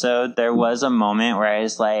episode, there was a moment where I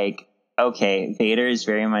was like, okay, Vader is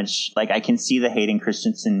very much I can see the Hayden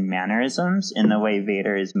Christensen mannerisms in the way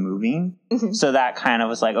Vader is moving. Mm-hmm. So that kind of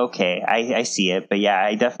was okay, I see it. But yeah,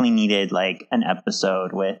 I definitely needed an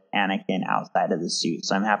episode with Anakin outside of the suit.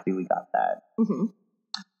 So I'm happy we got that. Mm-hmm.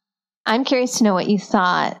 I'm curious to know what you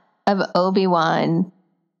thought of Obi-Wan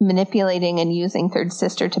manipulating and using Third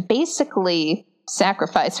Sister to basically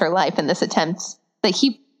sacrifice her life in this attempt that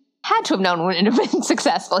he had to have known wouldn't have been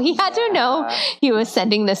successful. He had to know he was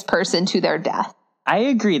sending this person to their death. I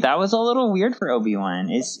agree. That was a little weird for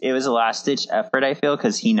Obi-Wan. It was a last-ditch effort, I feel,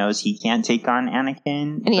 because he knows he can't take on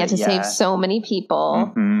Anakin. And he had to save so many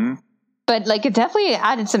people. Mm-hmm. But it definitely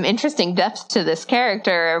added some interesting depth to this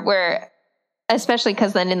character where, especially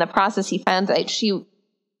because then in the process he found out she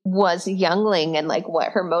was a youngling and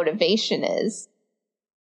what her motivation is.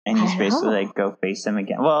 And he's basically go face him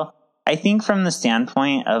again. Well, I think from the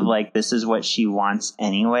standpoint of like this is what she wants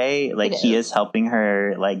anyway, like he is helping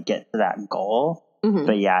her like get to that goal. Mm-hmm.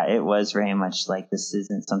 But yeah, it was very much like this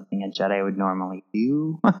isn't something a Jedi would normally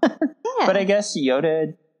do. But I guess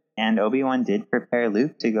Yoda and Obi-Wan did prepare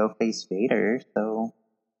Luke to go face Vader, so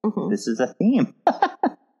this is a theme.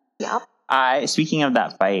 Yep. Speaking of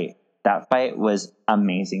that fight was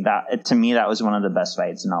amazing. That to me, that was one of the best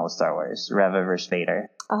fights in all of Star Wars. Reva versus Vader.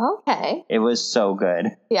 Oh, okay. It was so good.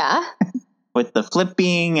 Yeah. With the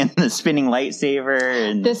flipping and the spinning lightsaber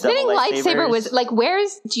and the spinning lightsaber was like,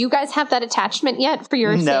 do you guys have that attachment yet for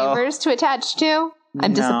your sabers to attach to?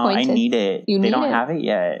 I'm disappointed. I need it. They don't have it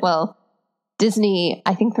yet. Well, Disney,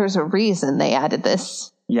 I think there's a reason they added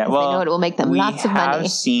this. Yeah, well, they know it will make them lots of money. We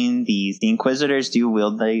have seen these. The Inquisitors do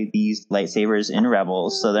wield these lightsabers in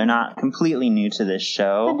Rebels, so they're not completely new to this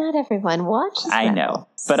show. But not everyone watches I know.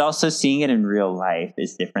 But also seeing it in real life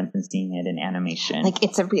is different than seeing it in animation. Like,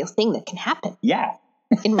 it's a real thing that can happen. Yeah.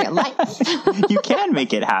 In real life. You can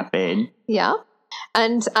make it happen. Yeah.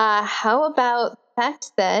 And how about the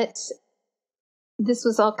fact that this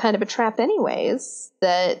was all kind of a trap anyways,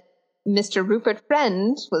 that Mr. Rupert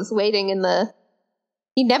Friend was waiting in the...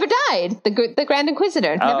 He never died. The Grand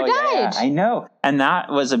Inquisitor never died. Yeah, I know. And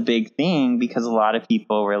that was a big thing because a lot of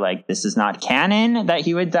people were like, this is not canon that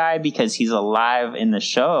he would die because he's alive in the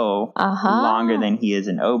show longer than he is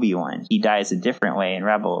in Obi-Wan. He dies a different way in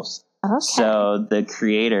Rebels. Okay. So the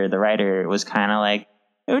writer was kind of like,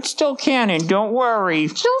 it's still canon, don't worry.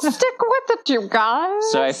 Just stick with it, you guys.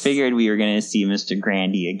 So I figured we were going to see Mr.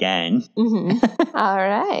 Grandy again. Mm-hmm. All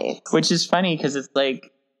right. Which is funny because it's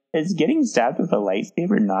like, is getting stabbed with a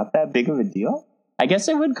lightsaber not that big of a deal? I guess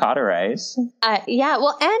it would cauterize. Yeah,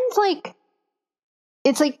 well, and like,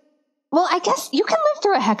 it's like, well, I guess you can live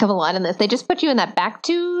through a heck of a lot in this. They just put you in that back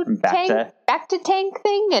to tank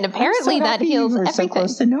thing, and apparently that heals everything. So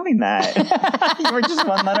close to knowing that. You were just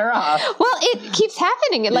one letter off. Well, it keeps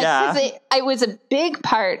happening. It was a big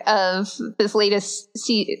part of this latest,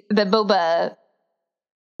 the Boba,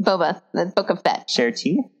 the Book of Fett. Share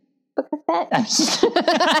tea? Book of Fett?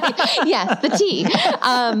 Yes, the tea.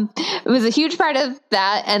 It was a huge part of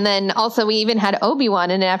that. And then also we even had Obi-Wan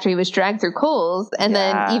in it after he was dragged through coals. And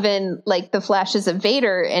then even like the flashes of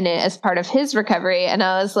Vader in it as part of his recovery. And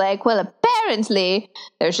I was like, well, apparently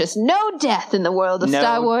there's just no death in the world of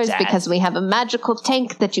Star Wars because we have a magical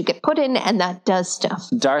tank that you get put in and that does stuff.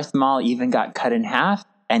 Darth Maul even got cut in half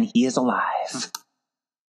and he is alive.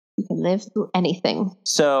 You can live through anything.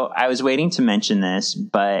 So I was waiting to mention this,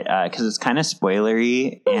 but because it's kind of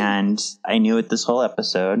spoilery, and I knew it this whole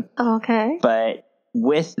episode. Okay. But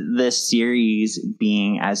with this series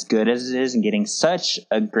being as good as it is and getting such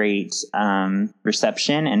a great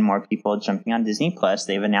reception and more people jumping on Disney Plus,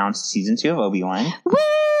 they've announced season 2 of Obi-Wan. Woo!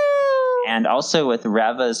 And also with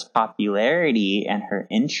Reva's popularity and her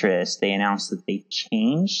interest, they announced that they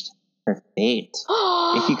changed her fate.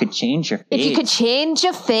 If you could change your fate. If you could change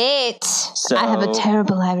your fate. So, I have a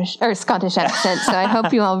terrible Irish or Scottish accent, so I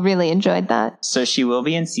hope you all really enjoyed that. So she will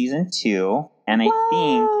be in season 2. And I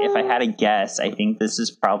think, if I had to guess, I think this is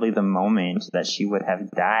probably the moment that she would have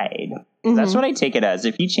died. Mm-hmm. That's what I take it as.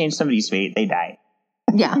 If you change somebody's fate, they die.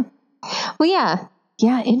 Yeah. Well, yeah.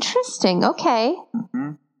 Yeah, interesting. Okay.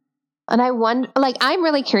 Mm-hmm. And I wonder, like, I'm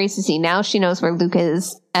really curious to see now she knows where Luke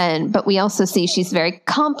is, but we also see she's very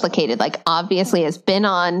complicated, like obviously has been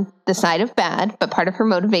on the side of bad, but part of her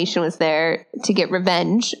motivation was there to get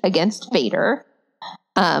revenge against Vader.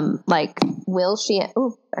 Like, will she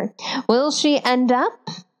end up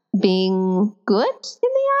being good in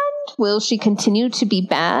the end? Will she continue to be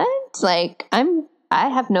bad? Like, I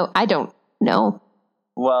don't know.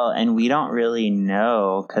 Well, and we don't really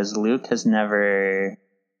know because Luke has never...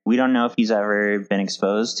 We don't know if he's ever been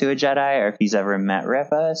exposed to a Jedi or if he's ever met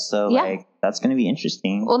Reva. So, like, that's going to be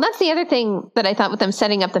interesting. Well, that's the other thing that I thought with them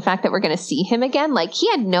setting up the fact that we're going to see him again. Like, he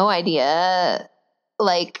had no idea,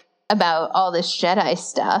 like, about all this Jedi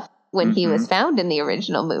stuff when he was found in the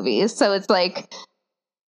original movies. So it's like,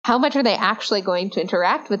 how much are they actually going to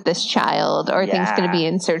interact with this child? Or are things going to be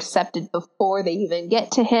intercepted before they even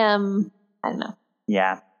get to him? I don't know.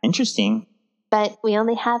 Yeah, interesting. But we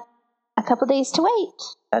only have a couple days to wait.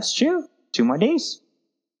 That's true. 2 more days.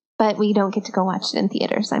 But we don't get to go watch it in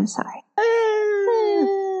theaters. I'm sorry.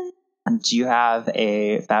 Do you have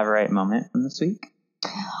a Faveaurite moment from this week?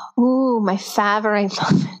 Ooh, my Faveaurite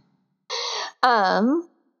moment.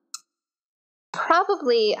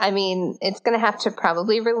 Probably, I mean, it's going to have to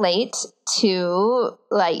probably relate to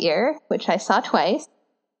Lightyear, which I saw twice.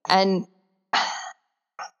 And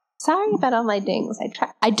Sorry about all my dings.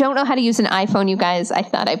 I don't know how to use an iPhone, you guys. I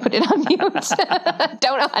thought I put it on mute.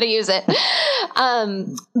 Don't know how to use it.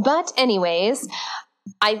 But anyways,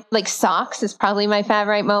 I like socks is probably my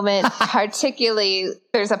Faveaurite moment. Particularly,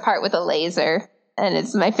 there's a part with a laser, and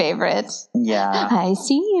it's my favorite. Yeah. I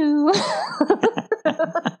see you.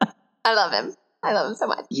 I love him. I love him so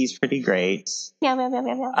much. He's pretty great. Yeah.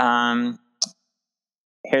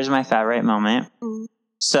 Here's my Faveaurite moment.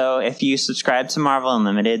 So if you subscribe to Marvel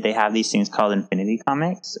Unlimited, they have these things called Infinity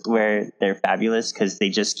Comics where they're fabulous because they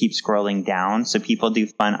just keep scrolling down. So people do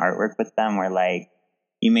fun artwork with them where like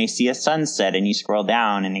you may see a sunset and you scroll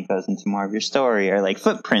down and it goes into more of your story, or like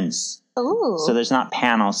footprints. Ooh. So there's not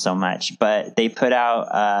panels so much, but they put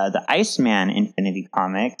out the Iceman Infinity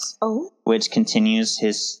Comics, which continues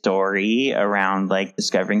his story around like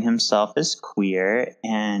discovering himself as queer.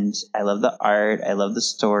 And I love the art. I love the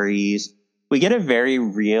stories. We get a very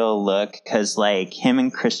real look because like him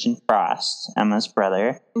and Christian Frost, Emma's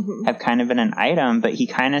brother, have kind of been an item, but he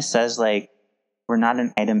kind of says like, we're not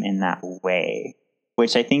an item in that way,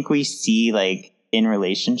 which I think we see like in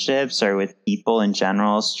relationships or with people in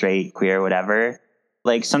general, straight, queer, whatever.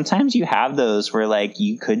 Like sometimes you have those where like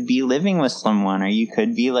you could be living with someone or you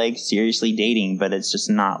could be like seriously dating, but it's just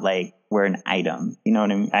not like we're an item. You know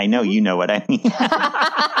what I mean? I know you know what I mean.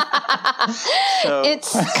 So,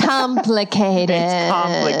 it's complicated. It's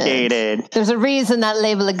complicated. There's a reason that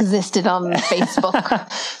label existed on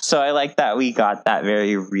Facebook. So I like that we got that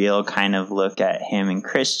very real kind of look at him and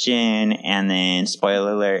Christian. And then,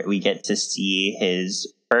 spoiler alert, we get to see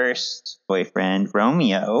his first boyfriend,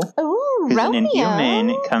 Romeo. Ooh, who's Romeo. an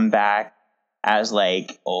Inhuman, come back as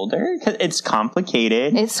like older. 'Cause it's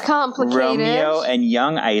complicated. Romeo and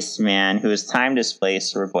young Iceman, who was time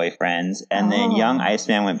displaced, were boyfriends, and then young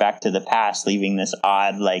Iceman went back to the past, leaving this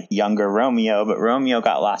odd like younger Romeo. But Romeo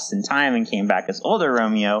got lost in time and came back as older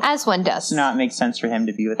Romeo, as one does. So now it makes sense for him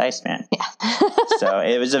to be with Iceman. Yeah. So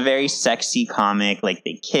it was a very sexy comic. Like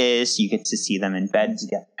they kiss, you get to see them in bed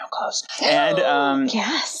together, no clothes, and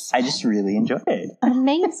yes, I just really enjoyed it.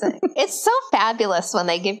 Amazing. It's so fabulous when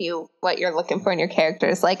they give you what you're looking for in your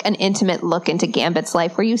characters, like an intimate look into Gambit's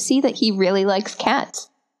life where you see that he really likes cats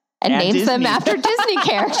and names Disney. them after Disney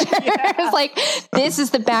characters. It's like, this is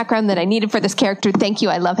the background that I needed for this character. Thank you.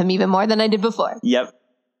 I love him even more than I did before. Yep.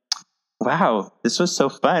 Wow, this was so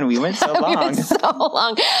fun. We went so long. We went so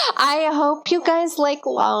long. I hope you guys like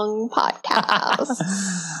long podcasts.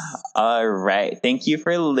 All right. Thank you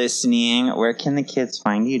for listening. Where can the kids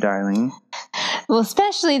find you, darling? Well,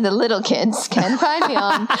 especially the little kids can find me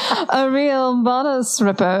on A Real Bodice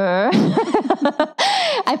Ripper.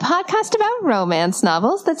 I podcast about romance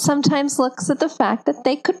novels that sometimes looks at the fact that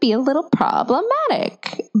they could be a little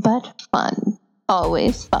problematic, but fun.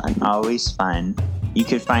 Always fun. Always fun. You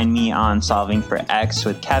could find me on Solving for X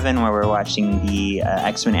with Kevin, where we're watching the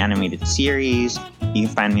X-Men animated series. You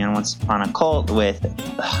can find me on Once Upon a Cult with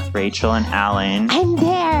Rachel and Alan. I'm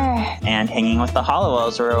there. And Hanging with the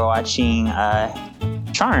Hollowells, where we're watching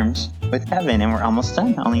Charmed with Kevin, and we're almost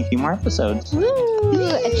done. Only a few more episodes.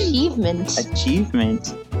 Woo! Achievement.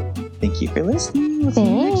 Thank you for listening. We'll see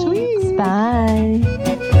you next week.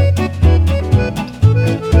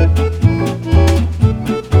 Bye.